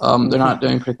 They're not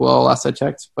doing pretty well last I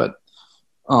checked, but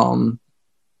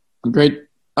great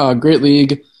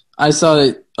league. I saw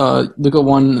that Luka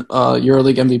won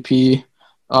EuroLeague MVP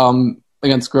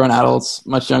against grown adults,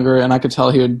 much younger, and I could tell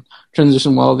he would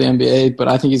transition well to the NBA, but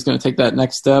I think he's going to take that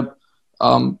next step.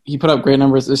 He put up great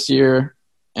numbers this year,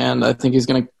 and I think he's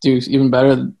going to do even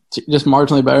better, just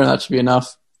marginally better, and that should be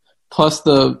enough. Plus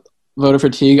the voter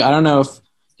fatigue. I don't know if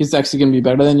he's actually going to be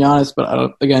better than Giannis,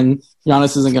 but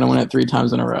Giannis isn't going to win it 3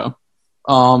 times in a row.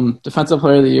 Defensive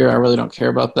Player of the Year, I really don't care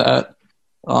about that.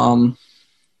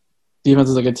 Defense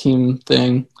is like a team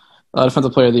thing.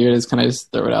 Defensive Player of the Year is kind of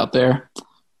just throw it out there.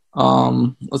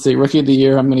 Let's see, Rookie of the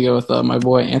Year, I'm going to go with my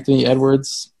boy Anthony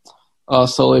Edwards,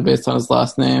 solely based on his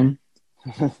last name.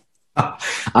 I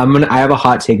have a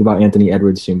hot take about Anthony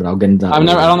Edwards soon, but I'll get into that.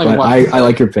 I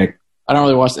like your pick. I don't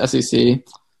really watch the SEC.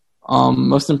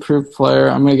 Most Improved Player,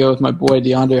 I'm going to go with my boy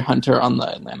DeAndre Hunter on the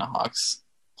Atlanta Hawks.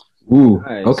 Ooh,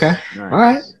 nice. Okay. Nice. All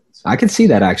right. I can see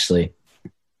that, actually.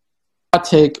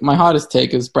 My hottest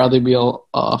take is Bradley Beal,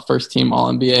 first team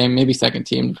All-NBA, maybe second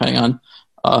team, depending on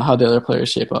how the other players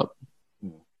shape up.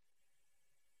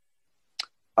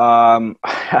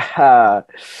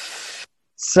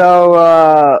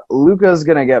 So Luka's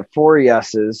going to get 4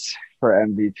 yeses for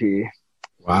MVP.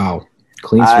 Wow.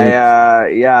 Clean sweep.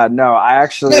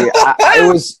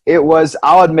 It was,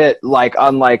 I'll admit, like,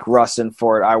 unlike Russ and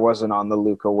Ford, I wasn't on the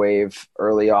Luka wave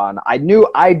early on. I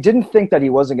didn't think that he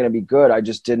wasn't going to be good. I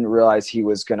just didn't realize he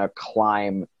was going to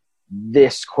climb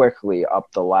this quickly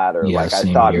up the ladder. Yeah, like,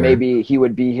 I thought maybe he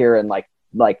would be here in like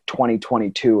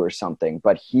 2022 or something,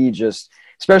 but he just,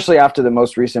 especially after the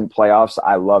most recent playoffs,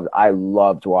 I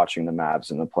loved watching the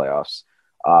Mavs in the playoffs.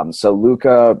 So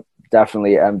Luka,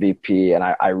 definitely MVP, and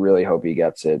I really hope he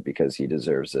gets it because he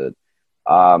deserves it.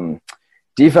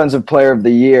 Defensive Player of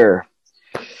the Year.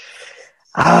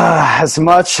 As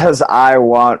much as I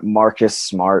want Marcus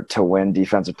Smart to win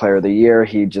Defensive Player of the Year,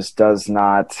 he just does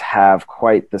not have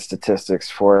quite the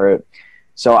statistics for it.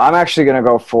 So I'm actually going to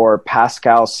go for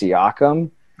Pascal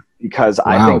Siakam because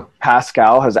I think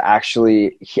Pascal has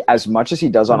actually, as much as he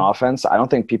does on offense, I don't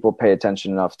think people pay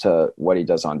attention enough to what he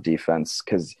does on defense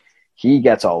because he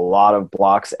gets a lot of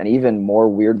blocks, and even more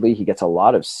weirdly, he gets a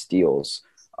lot of steals.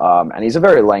 And he's a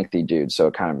very lengthy dude, so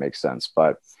it kind of makes sense.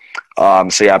 But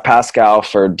Pascal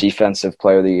for Defensive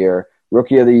Player of the Year.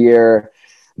 Rookie of the Year,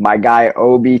 my guy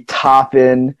Obi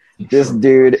Toppin. This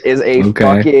dude is a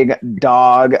fucking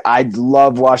dog. I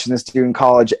love watching this dude in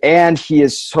college, and he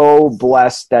is so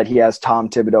blessed that he has Tom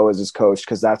Thibodeau as his coach,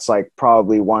 because that's like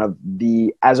probably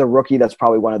as a rookie, that's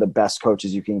probably one of the best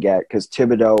coaches you can get, because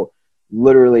Thibodeau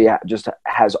literally just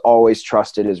has always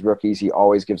trusted his rookies. He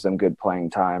always gives them good playing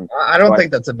time. I don't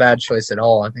think that's a bad choice at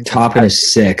all. I think Toppin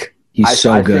is sick. He's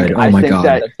so good. Oh my God.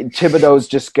 I think that Thibodeau's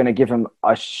just going to give him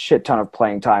a shit ton of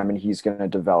playing time, and he's going to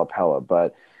develop hella.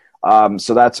 But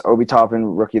so that's Obi Toppin,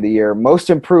 Rookie of the Year. Most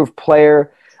Improved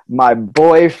Player, my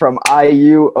boy from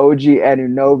IU, OG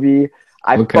Anunoby.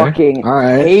 I fucking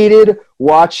hated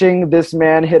watching this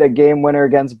man hit a game winner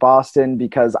against Boston,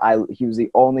 because he was the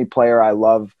only player I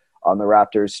love on the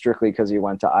Raptors, strictly because he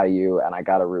went to IU, and I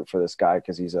got to root for this guy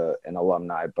because he's an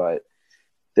alumni. But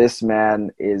this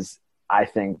man is, I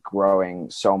think, growing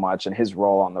so much, and his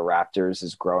role on the Raptors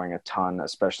is growing a ton,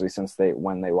 especially since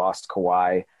when they lost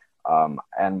Kawhi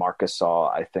and Marc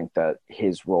Gasol. I think that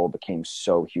his role became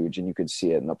so huge, and you could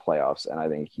see it in the playoffs, and I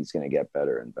think he's going to get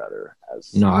better and better.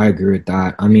 No, I agree with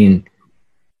that. I mean,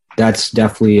 that's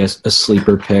definitely a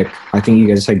sleeper pick. I think you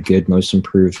guys had good most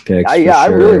improved picks. I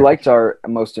really liked our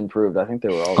most improved. I think they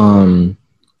were all good.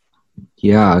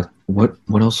 Yeah. What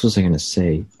else was I going to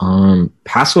say?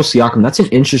 Pascal Siakam, that's an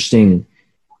interesting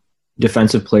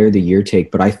defensive player of the year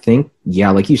take, but I think,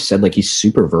 like you said, like he's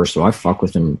super versatile. I fuck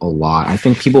with him a lot. I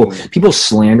think people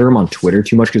slander him on Twitter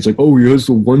too much because like, oh, he has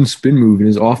the one spin move in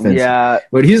his offense. Yeah.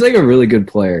 But he's like a really good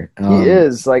player. He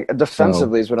is, like,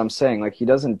 defensively is what I'm saying. Like, he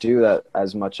doesn't do that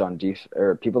as much on defense,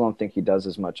 or people don't think he does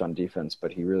as much on defense,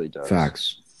 but he really does.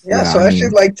 Facts. Yeah, so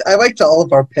I liked all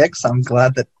of our picks. I'm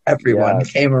glad that everyone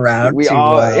came around.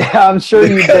 I'm sure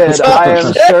you did. I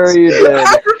am sure you did.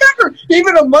 I remember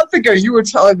even a month ago you were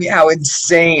telling me how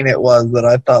insane it was that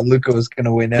I thought Luka was going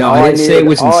to win. No, I didn't say it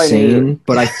was insane,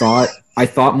 but I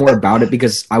thought more about it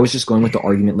because I was just going with the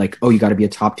argument like, oh, you got to be a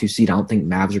top 2 seed. I don't think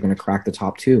Mavs are going to crack the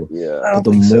top 2. Yeah. But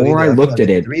the more I looked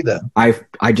at it,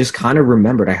 I just kind of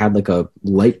remembered I had like a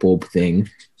light bulb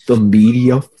thing. The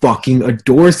media fucking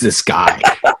adores this guy.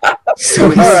 So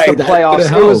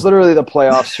playoffs. It was literally the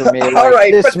playoffs for me. Like, all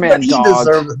right, this man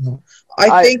deserves it.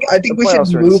 I think we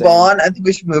should move on. I think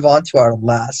we should move on to our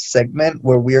last segment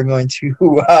where we are going to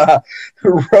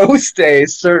roast a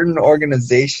certain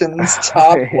organization's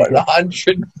top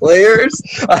 100 players.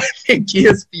 I think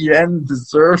ESPN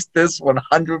deserves this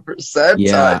 100%.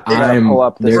 Yeah,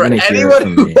 for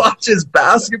anyone who watches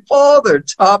basketball, their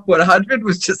top 100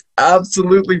 was just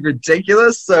absolutely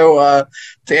ridiculous. So,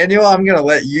 Daniel, I'm going to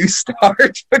let you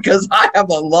start because I have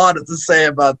a lot to say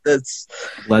about this.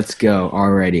 Let's go.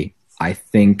 Alrighty. I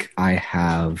think I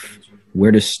have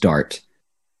where to start.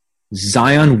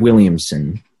 Zion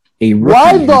Williamson, a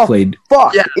rookie who played.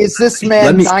 Fuck is this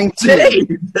man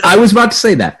 19? I was about to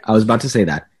say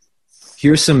that.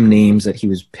 Here's some names that he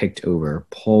was picked over: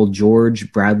 Paul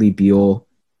George, Bradley Beal,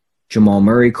 Jamal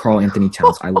Murray, Karl Anthony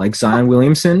Towns. I like Zion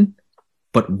Williamson,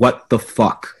 but what the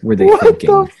fuck were they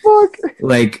thinking? What the fuck?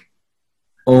 Like.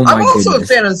 Oh my I'm also goodness.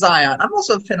 a fan of Zion.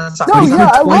 But he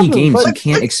played 20 games. You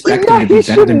can't expect him to be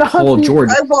better than Paul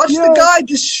George. I watched the guy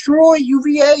destroy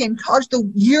UVA in college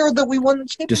the year that we won the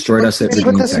championship. Destroyed us at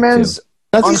Virginia Tech, too.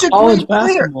 That's college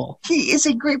basketball. He is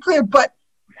a great player, but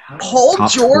Paul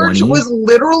George 20? Was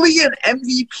literally an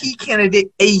MVP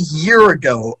candidate a year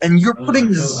ago, and you're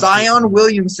putting Zion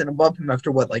Williamson above him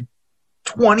after,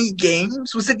 20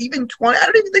 games? Was it even 20? I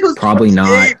don't even think it was probably 20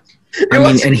 not. games. I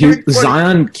mean, and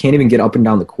Zion can't even get up and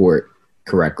down the court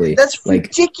correctly. That's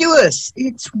ridiculous.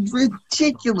 It's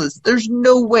ridiculous. There's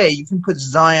no way you can put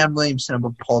Zion Williamson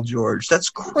above Paul George. That's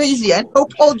crazy. I know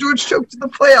Paul George choked in the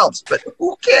playoffs, but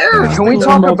who cares? Yeah. Can we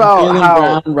talk about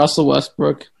how Brown, Russell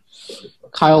Westbrook,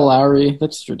 Kyle Lowry?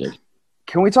 That's ridiculous.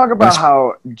 Can we talk about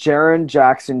how Jaren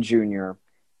Jackson Jr.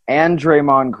 and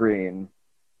Draymond Green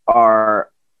are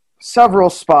several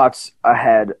spots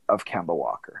ahead of Kemba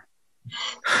Walker?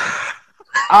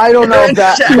 I don't know if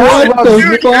that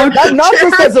not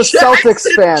just as a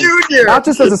Celtics fan. Not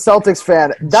just as a Celtics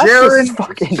fan.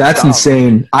 That's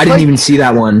insane. I didn't even see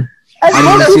that one. I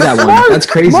didn't even see that one. That's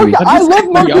crazy. I love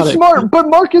Marcus Smart, but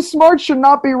Marcus Smart should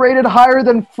not be rated higher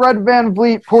than Fred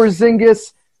VanVleet,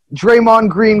 Porzingis, Draymond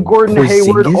Green, Gordon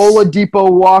Hayward, Oladipo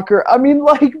Walker. I mean,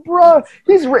 bro,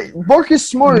 he's Marcus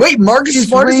Smart. Wait, Marcus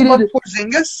Smart is above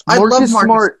Porzingis? Marcus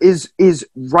Smart is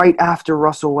right after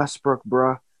Russell Westbrook,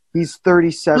 bro. He's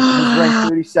 37. He's ranked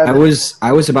 37.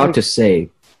 I was about to say,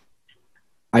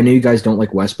 I know you guys don't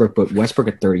like Westbrook, but Westbrook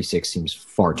at 36 seems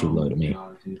far too low to me.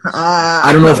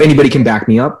 I don't know if anybody can back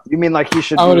me up. You mean he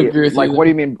should be? I would agree with you. What do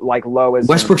you mean low? As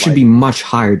Westbrook should be much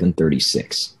higher than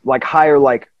 36. Higher,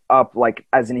 up,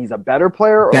 as in he's a better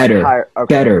player? Or better. Higher?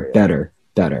 Okay, better.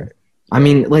 better. I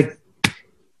mean, like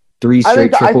 3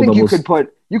 straight triple doubles. I think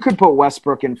you could put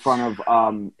Westbrook in front of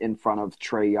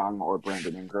Trae Young or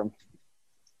Brandon Ingram.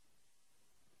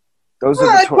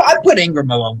 I'd put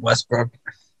Ingram on Westbrook.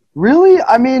 Really?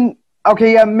 I mean,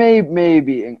 okay, yeah,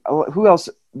 maybe. Who else?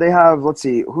 They have, let's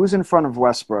see, who's in front of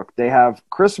Westbrook? They have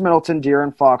Chris Middleton,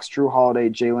 De'Aaron Fox, Drew Holiday,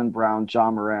 Jaylen Brown,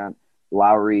 John Morant,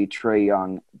 Lowry, Trae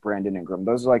Young, Brandon Ingram.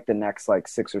 Those are like the next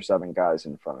 6 or 7 guys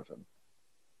in front of him.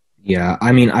 Yeah,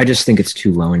 I mean, I just think it's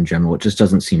too low in general. It just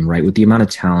doesn't seem right. With the amount of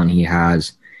talent he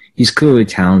has, he's clearly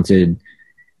talented.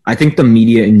 I think the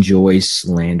media enjoys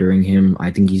slandering him. I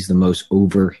think he's the most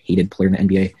overhated player in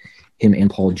the NBA, him and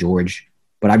Paul George.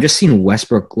 But I've just seen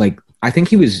Westbrook, I think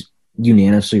he was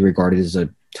unanimously regarded as a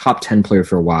top 10 player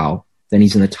for a while. Then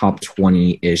he's in the top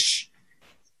 20-ish.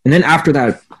 And then after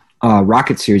that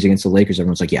Rocket series against the Lakers,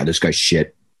 everyone's like, yeah, this guy's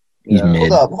shit. He's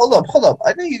mid. Hold up.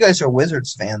 I know you guys are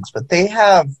Wizards fans, but they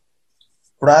have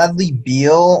Bradley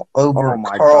Beal over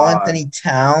Karl Anthony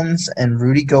Towns and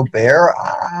Rudy Gobert.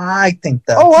 I think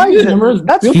that's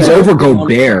he's over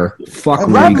Gobert. Fuck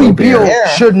Rudy Gobert. Beal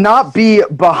should not be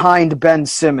behind Ben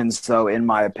Simmons, though, in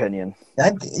my opinion.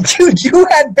 Dude, you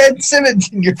had Ben Simmons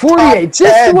in your 48.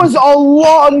 This was a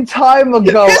long time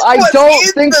ago. I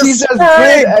don't think he's as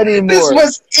good anymore. This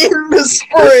was in the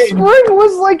spring. The spring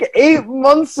was 8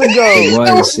 months ago.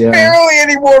 There was barely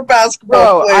any more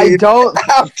basketball played.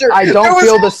 I don't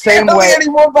feel the same way.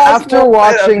 After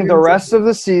watching the rest of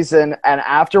the season and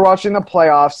after watching the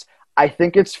playoffs, I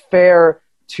think it's fair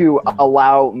to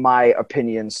allow my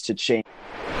opinions to change.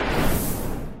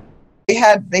 They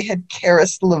had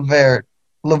Karis LeVert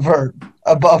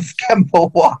above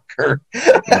Kemba Walker.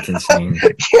 That's insane.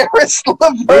 Karis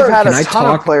LeVert. They've had a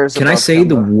ton of players. Can I say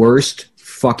the worst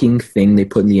fucking thing they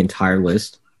put in the entire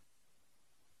list?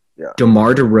 Yeah.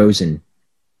 DeMar DeRozan,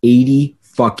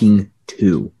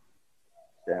 82.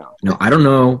 Yeah. No, I don't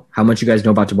know how much you guys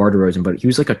know about DeMar DeRozan, but he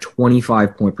was like a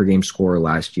 25-point-per-game scorer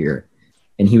last year,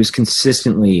 and he was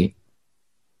consistently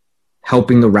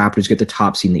helping the Raptors get the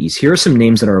top seed in the East. Here are some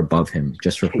names that are above him,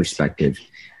 just for perspective.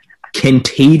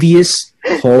 Kentavious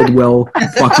Caldwell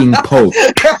fucking Pope.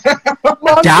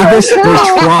 Davis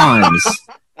Bertans.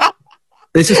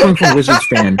 This is coming from a Wizards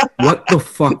fan. What the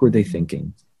fuck were they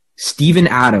thinking? Steven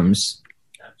Adams,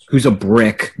 who's a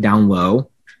brick down low.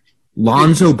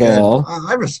 Lonzo Ball.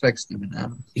 I respect Steven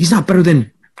Adams. He's not better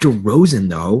than DeRozan,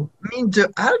 though. I mean,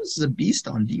 Adams is a beast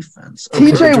on defense.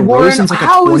 TJ Warren, like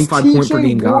how is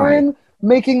TJ Warren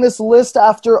making this list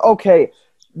after? Okay,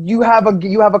 you have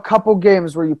a couple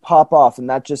games where you pop off, and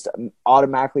that just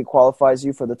automatically qualifies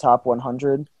you for the top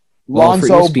 100.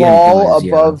 Lonzo Ball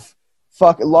above.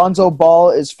 Lonzo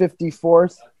Ball is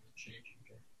 54th.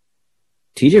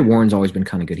 TJ Warren's always been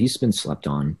kind of good. He's been slept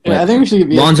on. Yeah, I think we should give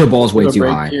Lonzo Ball's way too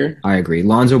high. Here. I agree.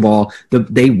 Lonzo Ball,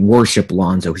 they worship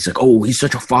Lonzo. He's like, oh, he's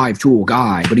such a 5-tool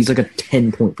guy, but he's like a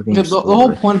 10-point per game. The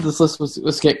whole point of this list was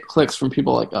to get clicks from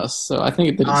people like us. So I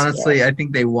think honestly, I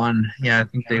think they won. Yeah, I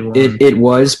think they won. It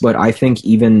was, but I think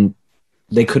even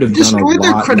they could have done a lot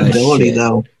their credibility, less shit.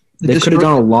 Though. They could have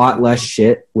done a lot less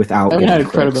shit without. They had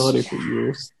credibility for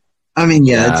years. I mean,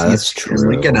 that's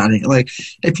true. Get out of here.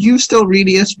 If you still read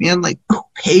ESPN, who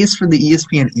pays for the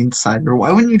ESPN Insider?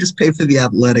 Why wouldn't you just pay for the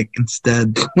Athletic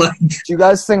instead? Do you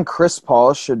guys think Chris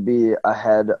Paul should be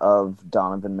ahead of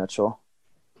Donovan Mitchell?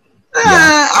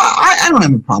 I don't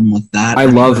have a problem with that. I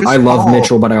love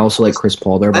Mitchell, but I also like Chris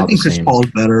Paul. They're about the same. I think Chris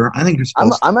Paul's better. I think Chris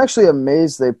Paul's I'm actually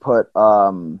amazed they put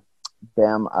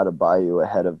Bam Adebayo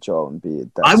ahead of Joel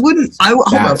Embiid. I wouldn't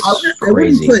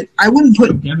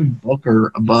put Devin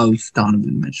Booker above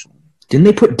Donovan Mitchell. Didn't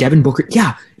they put Devin Booker?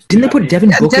 Yeah. Didn't they put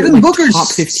Devin Booker Devin Booker's top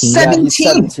 15?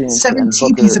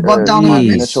 17th. He's above Donovan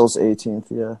Mitchell. Mitchell's 18th,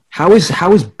 yeah. How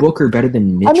is Booker better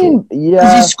than Mitchell? I mean, yeah.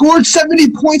 Because he scored 70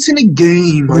 points in a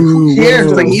game. Who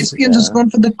cares? ESPN's just going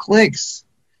for the clicks.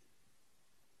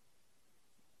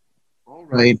 All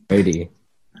right. Righty.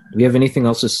 Do we have anything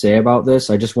else to say about this?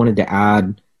 I just wanted to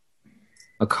add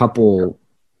a couple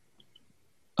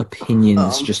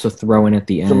opinions just to throw in at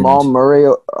the end. Jamal Murray,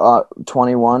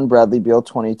 21. Bradley Beal,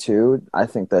 22. I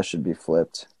think that should be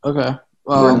flipped. Okay.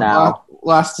 Now.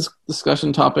 Last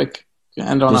discussion topic.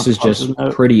 End on this is just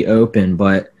pretty open,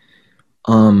 but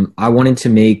I wanted to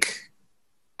make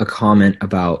a comment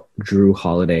about Drew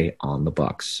Holiday on the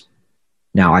Bucks.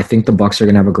 Now, I think the Bucks are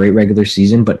going to have a great regular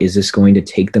season, but is this going to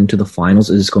take them to the finals?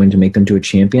 Is this going to make them to a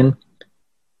champion?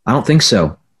 I don't think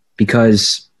so,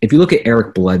 because if you look at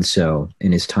Eric Bledsoe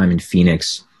in his time in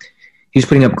Phoenix, he's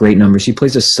putting up great numbers. He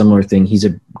plays a similar thing. He's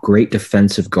a great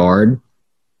defensive guard.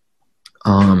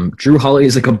 Drew Holiday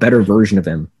is like a better version of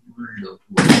him.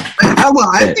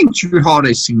 I think Drew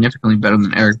Holiday's significantly better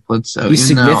than Eric Bledsoe. He's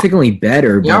significantly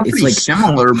better, but it's like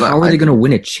similar. But how are they going to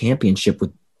win a championship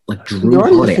with like Drew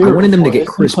Holiday? I wanted them to get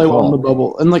Chris Paul. Well in the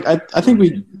bubble, and like I think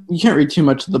you can't read too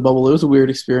much of the bubble. It was a weird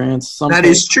experience. That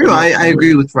is true. I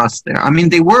agree with Russ there. I mean,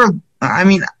 they were. I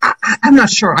mean, I'm not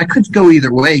sure. I could go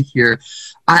either way here.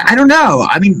 I don't know.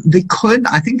 I mean, they could.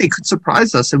 I think they could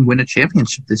surprise us and win a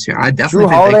championship this year. I definitely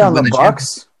Drew Holiday on the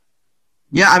Bucks.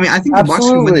 Yeah, I mean, I think the Bucks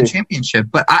could win the championship,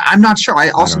 but I'm not sure.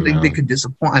 I also think they could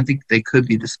disappoint. I think they could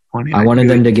be disappointing. I wanted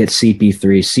them to get CP3.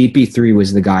 CP3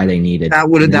 was the guy they needed. That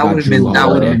would have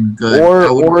been good.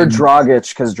 Or Dragic,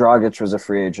 because Dragic was a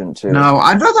free agent too. No,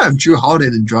 I'd rather have Drew Holiday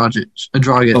than Dragic.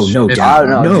 Oh no doubt,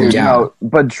 no doubt.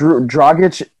 But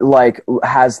Dragic like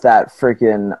has that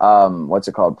freaking what's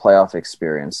it called, playoff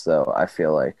experience though. I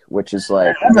feel like, which is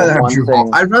like I'd rather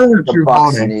have Drew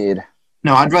Holiday. Need.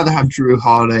 No, I'd rather have Drew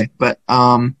Holiday, but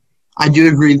I do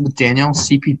agree with Daniel.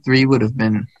 CP3 would have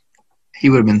been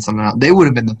something else. They would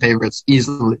have been the favorites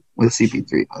easily with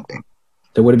CP3, I think.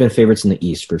 They would have been favorites in the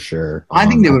East for sure. I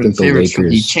think they would have been favorites for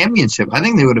the championship. I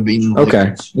think they would have been.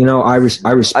 Okay, you know, I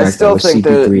respect. I still think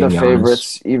they're CP3 the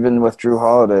favorites, even with Drew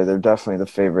Holiday. They're definitely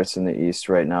the favorites in the East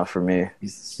right now for me.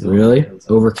 Really,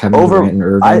 over Kevin Durant and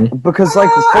Irving? Because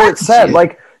like Fort said,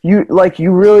 You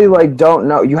really don't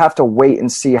know. You have to wait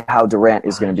and see how Durant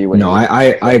is going to be. No,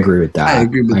 I agree with that. I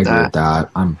agree with that.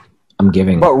 I'm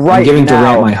giving now,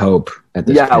 Durant my hope at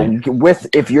this point.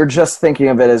 If you're just thinking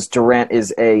of it as Durant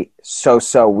is a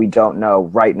so-so, we don't know.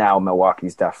 Right now,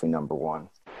 Milwaukee's definitely number one.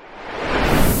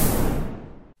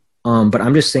 But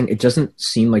I'm just saying, it doesn't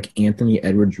seem like Anthony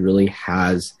Edwards really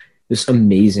has this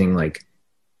amazing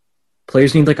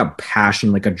players need like a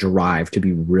passion, like a drive to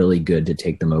be really good to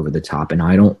take them over the top. And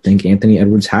I don't think Anthony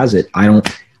Edwards has it.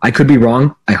 I could be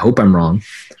wrong. I hope I'm wrong,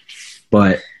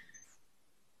 but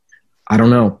I don't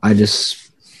know.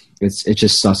 It's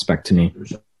just suspect to me.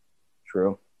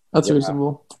 True. That's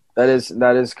reasonable. That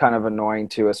is kind of annoying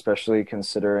too, especially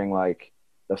considering like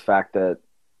the fact that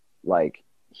like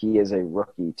he is a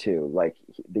rookie too. Like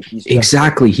he's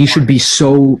exactly. He should be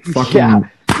so fucking. Yeah.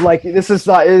 Like this is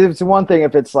not. It's one thing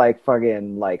if it's like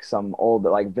fucking like some old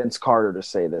like Vince Carter to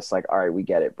say this. Like, all right, we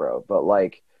get it, bro. But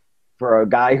like for a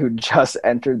guy who just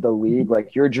entered the league,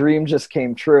 like your dream just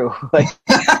came true. Like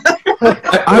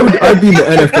I'd be in the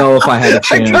NFL if I had a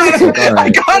chance. I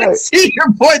gotta see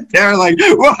your point there. Like,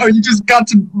 wow, you just got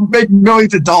to make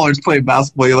millions of dollars playing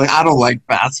basketball. You're like, I don't like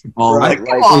basketball. Right. Like,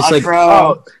 come on, bro.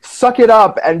 Oh, suck it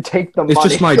up and take the money. It's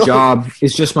just my job.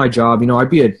 It's just my job. You know, I'd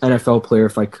be an NFL player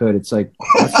if I could. It's like,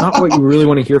 that's not what you really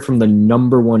want to hear from the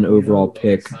number one overall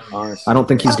pick. I don't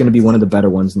think he's going to be one of the better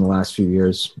ones in the last few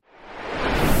years.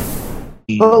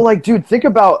 But like, dude, think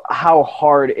about how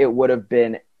hard it would have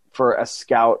been for a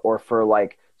scout or for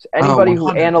like anybody who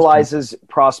analyzes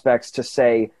prospects to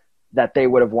say that they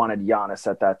would have wanted Giannis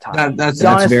at that time. That's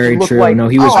very true. Like, no,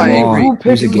 he was wrong.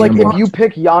 If you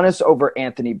pick Giannis over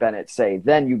Anthony Bennett, say,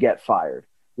 then you get fired.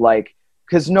 Like,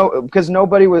 because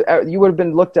nobody would. You would have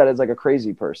been looked at as like a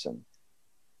crazy person.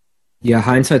 Yeah,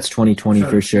 hindsight's 20/20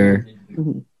 for sure.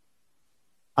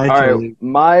 All right,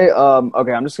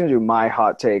 okay, I'm just gonna do my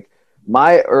hot take.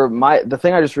 The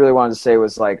thing I just really wanted to say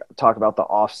was like talk about the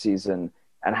off season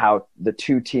and how the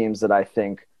two teams that I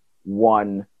think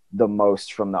won the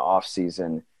most from the off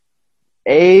season,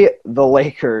 A, the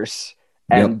Lakers,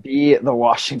 and B, the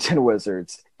Washington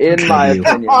Wizards, in my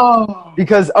opinion.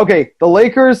 Because okay, the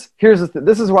Lakers.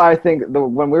 This is why I think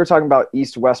when we were talking about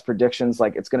East-West predictions,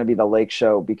 like it's going to be the Lake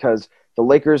Show because the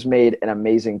Lakers made an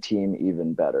amazing team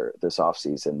even better this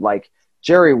offseason. Like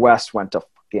Jerry West went to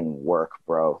work,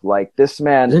 bro. Like this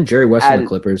man. Isn't Jerry West in the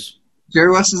Clippers?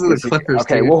 Jerry West is in the Clippers.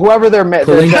 Okay, well, whoever they're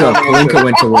Pelinka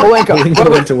went to work. Pelinka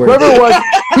went to work. Whoever it was,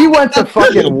 he went to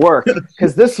fucking work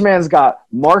because this man's got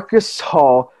Marcus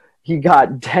Hall. He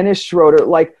got Dennis Schroeder.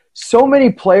 Like so many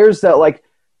players that like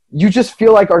you just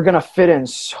feel like are gonna fit in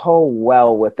so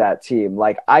well with that team.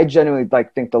 Like I genuinely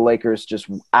think the Lakers just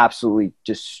absolutely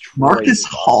destroyed Marcus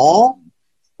Hall.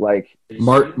 Like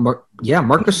Marcus Hall.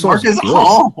 Marcus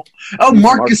Hall. Oh,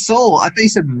 Marcus Hall. I thought you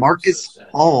said Marcus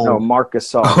Hall. No,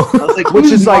 Marcus Hall. I was like, which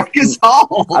is Marcus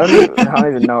Hall? I don't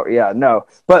even know. Yeah, no.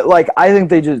 But like, I think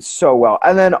they did so well.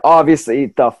 And then obviously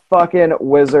the fucking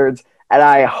Wizards. And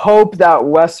I hope that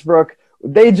Westbrook.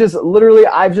 They just literally.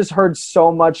 I've just heard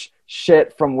so much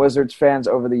shit from Wizards fans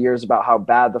over the years about how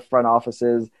bad the front office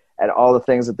is. And all the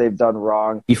things that they've done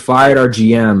wrong. He fired our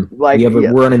GM.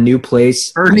 We're in a new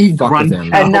place. Ernie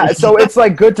Grunfeld. And now, so it's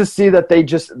like good to see that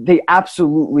they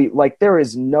absolutely like. There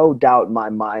is no doubt in my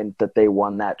mind that they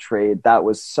won that trade. That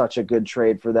was such a good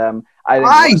trade for them.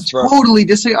 I totally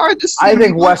disagree. I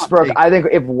think Westbrook. I think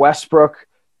if Westbrook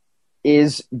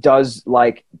does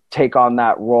like take on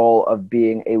that role of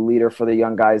being a leader for the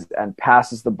young guys and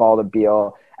passes the ball to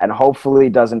Beal and hopefully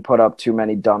doesn't put up too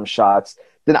many dumb shots,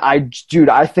 then I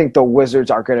think the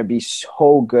Wizards are going to be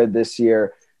so good this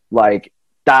year. Like,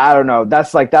 I don't know.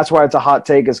 That's why it's a hot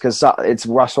take, is because it's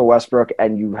Russell Westbrook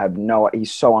and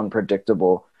he's so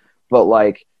unpredictable. But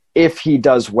like, if he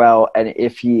does well and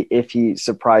if he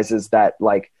surprises that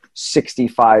like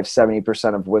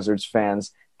 65-70% of Wizards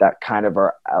fans that kind of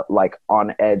are like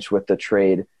on edge with the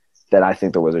trade, then I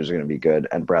think the Wizards are going to be good,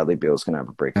 and Bradley Beal's going to have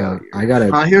a breakout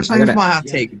year. Here's my hot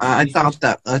take. I thought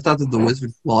that the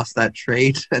Wizards lost that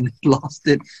trade, and they lost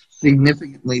it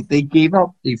significantly. They gave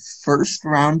up a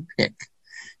first-round pick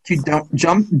to dump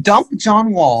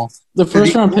John Wall. The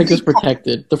first-round pick is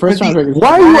protected.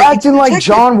 Why are you acting like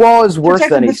John Wall is worth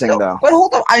anything, though? But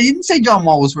hold on. I didn't say John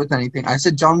Wall was worth anything. I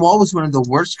said John Wall was one of the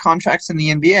worst contracts in the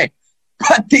NBA.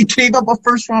 But they gave up a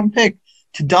first-round pick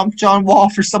to dump John Wall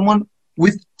for someone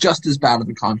with just as bad of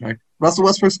a contract. Russell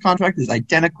Westbrook's contract is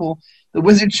identical. The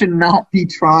Wizards should not be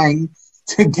trying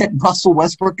to get Russell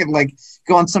Westbrook and like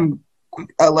go on some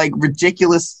like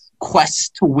ridiculous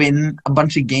quest to win a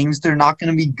bunch of games. They're not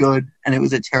going to be good, and it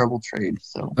was a terrible trade.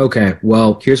 So okay,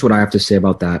 well, here's what I have to say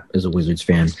about that as a Wizards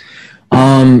fan.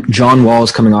 John Wall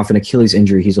is coming off an Achilles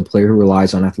injury. He's a player who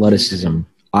relies on athleticism.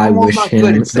 I wish him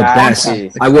the best.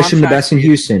 I wish him the best in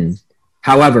Houston.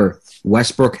 However,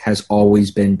 Westbrook has always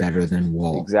been better than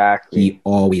Wall. Exactly. He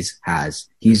always has.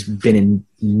 He's been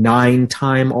a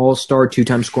 9-time All-Star,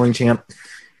 2-time scoring champ,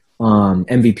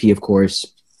 MVP, of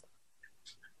course.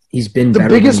 He's been better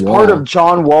than Wall. The biggest part of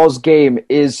John Wall's game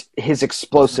is his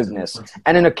explosiveness.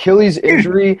 And an Achilles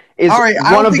injury is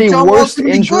one of the worst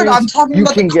injuries I'm talking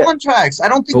about the contracts. I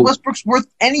don't think Westbrook's worth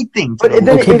anything. But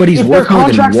he's worth more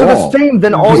than Wall. If their contracts are the same,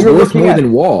 then all you're looking at...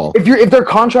 than Wall. If their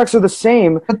contracts are the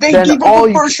same, but they gave up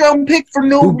a first-round pick for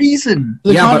no reason.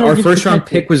 Yeah, but our first-round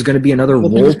pick was going to be another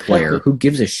role player. Who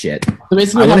gives a shit? I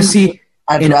want to see...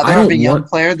 I'd rather have a young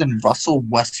player than Russell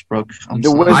Westbrook. I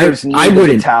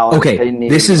wouldn't. Okay,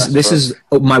 this is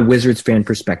my Wizards fan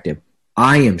perspective.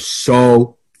 I am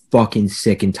so fucking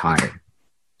sick and tired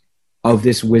of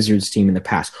this Wizards team in the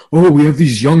past. Oh, we have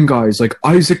these young guys like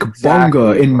Isaac Bonga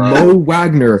and Mo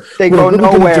Wagner. They go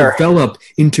nowhere. Develop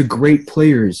into great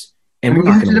players, and we're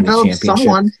not going to win a championship.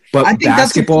 Someone. But I think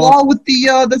basketball, that's a flaw with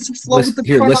the. That's a flaw with the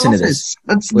front office. To this.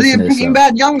 That's they're picking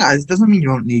bad young guys. Doesn't mean you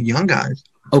don't need young guys.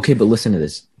 Okay, but listen to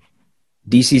this.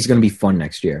 DC is going to be fun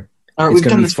next year. Right, it's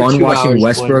going to be fun watching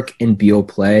Westbrook and Beal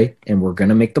play, and we're going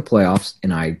to make the playoffs,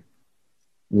 and I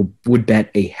would bet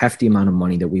a hefty amount of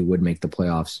money that we would make the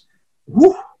playoffs.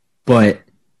 Woo. But,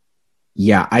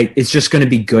 yeah, it's just going to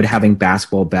be good having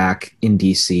basketball back in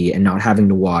DC and not having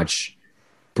to watch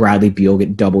Bradley Beal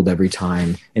get doubled every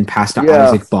time and pass to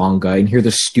Isaac Bonga and hear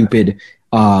the stupid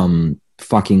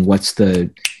what's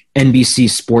the – NBC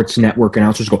Sports Network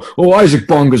announcers go, oh, Isaac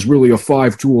Bonga's really a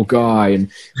 5-tool guy, and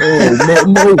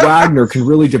Mo Wagner can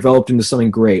really develop into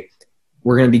something great.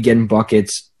 We're going to be getting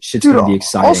buckets. Shit's going to be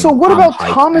exciting. Also, what about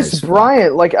Thomas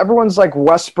Bryant? Like, everyone's like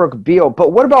Westbrook Beal,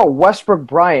 but what about Westbrook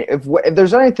Bryant? If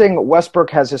there's anything Westbrook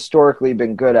has historically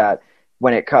been good at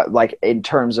when it like in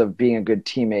terms of being a good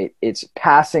teammate, it's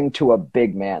passing to a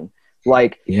big man.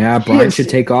 Like, yeah, Bryant should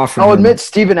take off. I'll admit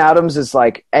Steven Adams is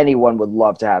like, anyone would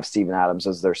love to have Steven Adams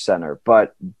as their center,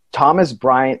 but Thomas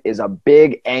Bryant is a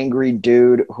big, angry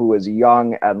dude who is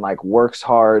young and like works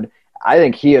hard. I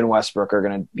think he and Westbrook are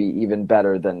going to be even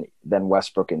better than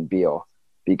Westbrook and Beal,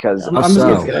 because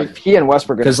he and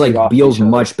Westbrook are because like Beal's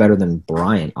much better than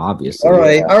Bryant, obviously. All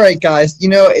right, guys. You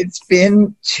know, it's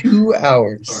been 2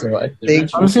 hours, so I think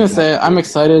I'm just gonna say I'm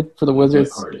excited for the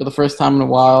Wizards for the first time in a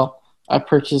while. I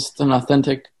purchased an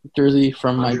authentic jersey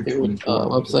from my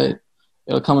website.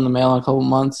 It'll come in the mail in a couple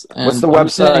months. And what's the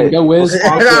website? Go Wiz.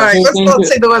 All right, let's not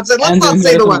say the website.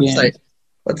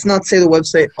 Let's not say the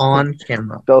website on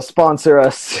camera. They'll sponsor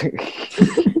us.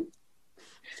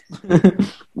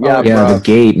 The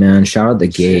Gate, man. Shout out the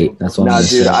Gate. That's all. No,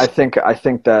 dude. I think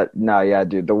that. No, yeah,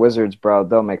 dude. The Wizards, bro.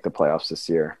 They'll make the playoffs this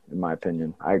year, in my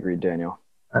opinion. I agree, Daniel.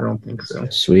 I don't think so.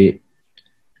 Sweet.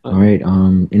 All right.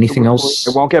 Anything else?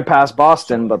 It won't get past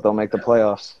Boston, but they'll make the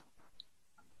playoffs.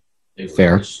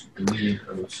 Fair.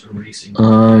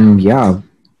 Yeah.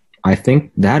 I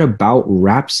think that about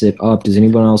wraps it up. Does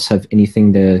anyone else have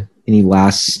any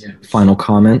last final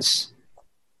comments?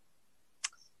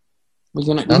 We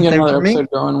can get another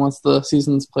episode going once the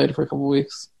season's played for a couple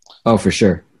weeks. Oh, for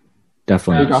sure.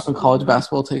 Definitely. We're dropping college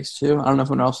basketball takes too. I don't know if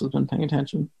anyone else has been paying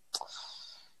attention.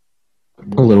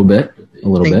 A little bit.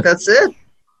 I think that's it.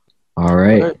 All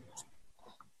right.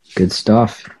 Good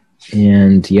stuff.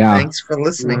 And yeah. Thanks for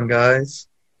listening, guys.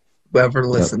 Whoever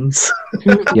listens.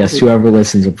 Yes, whoever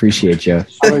listens, appreciate you.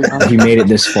 You made it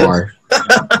this far.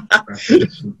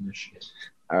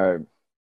 All right.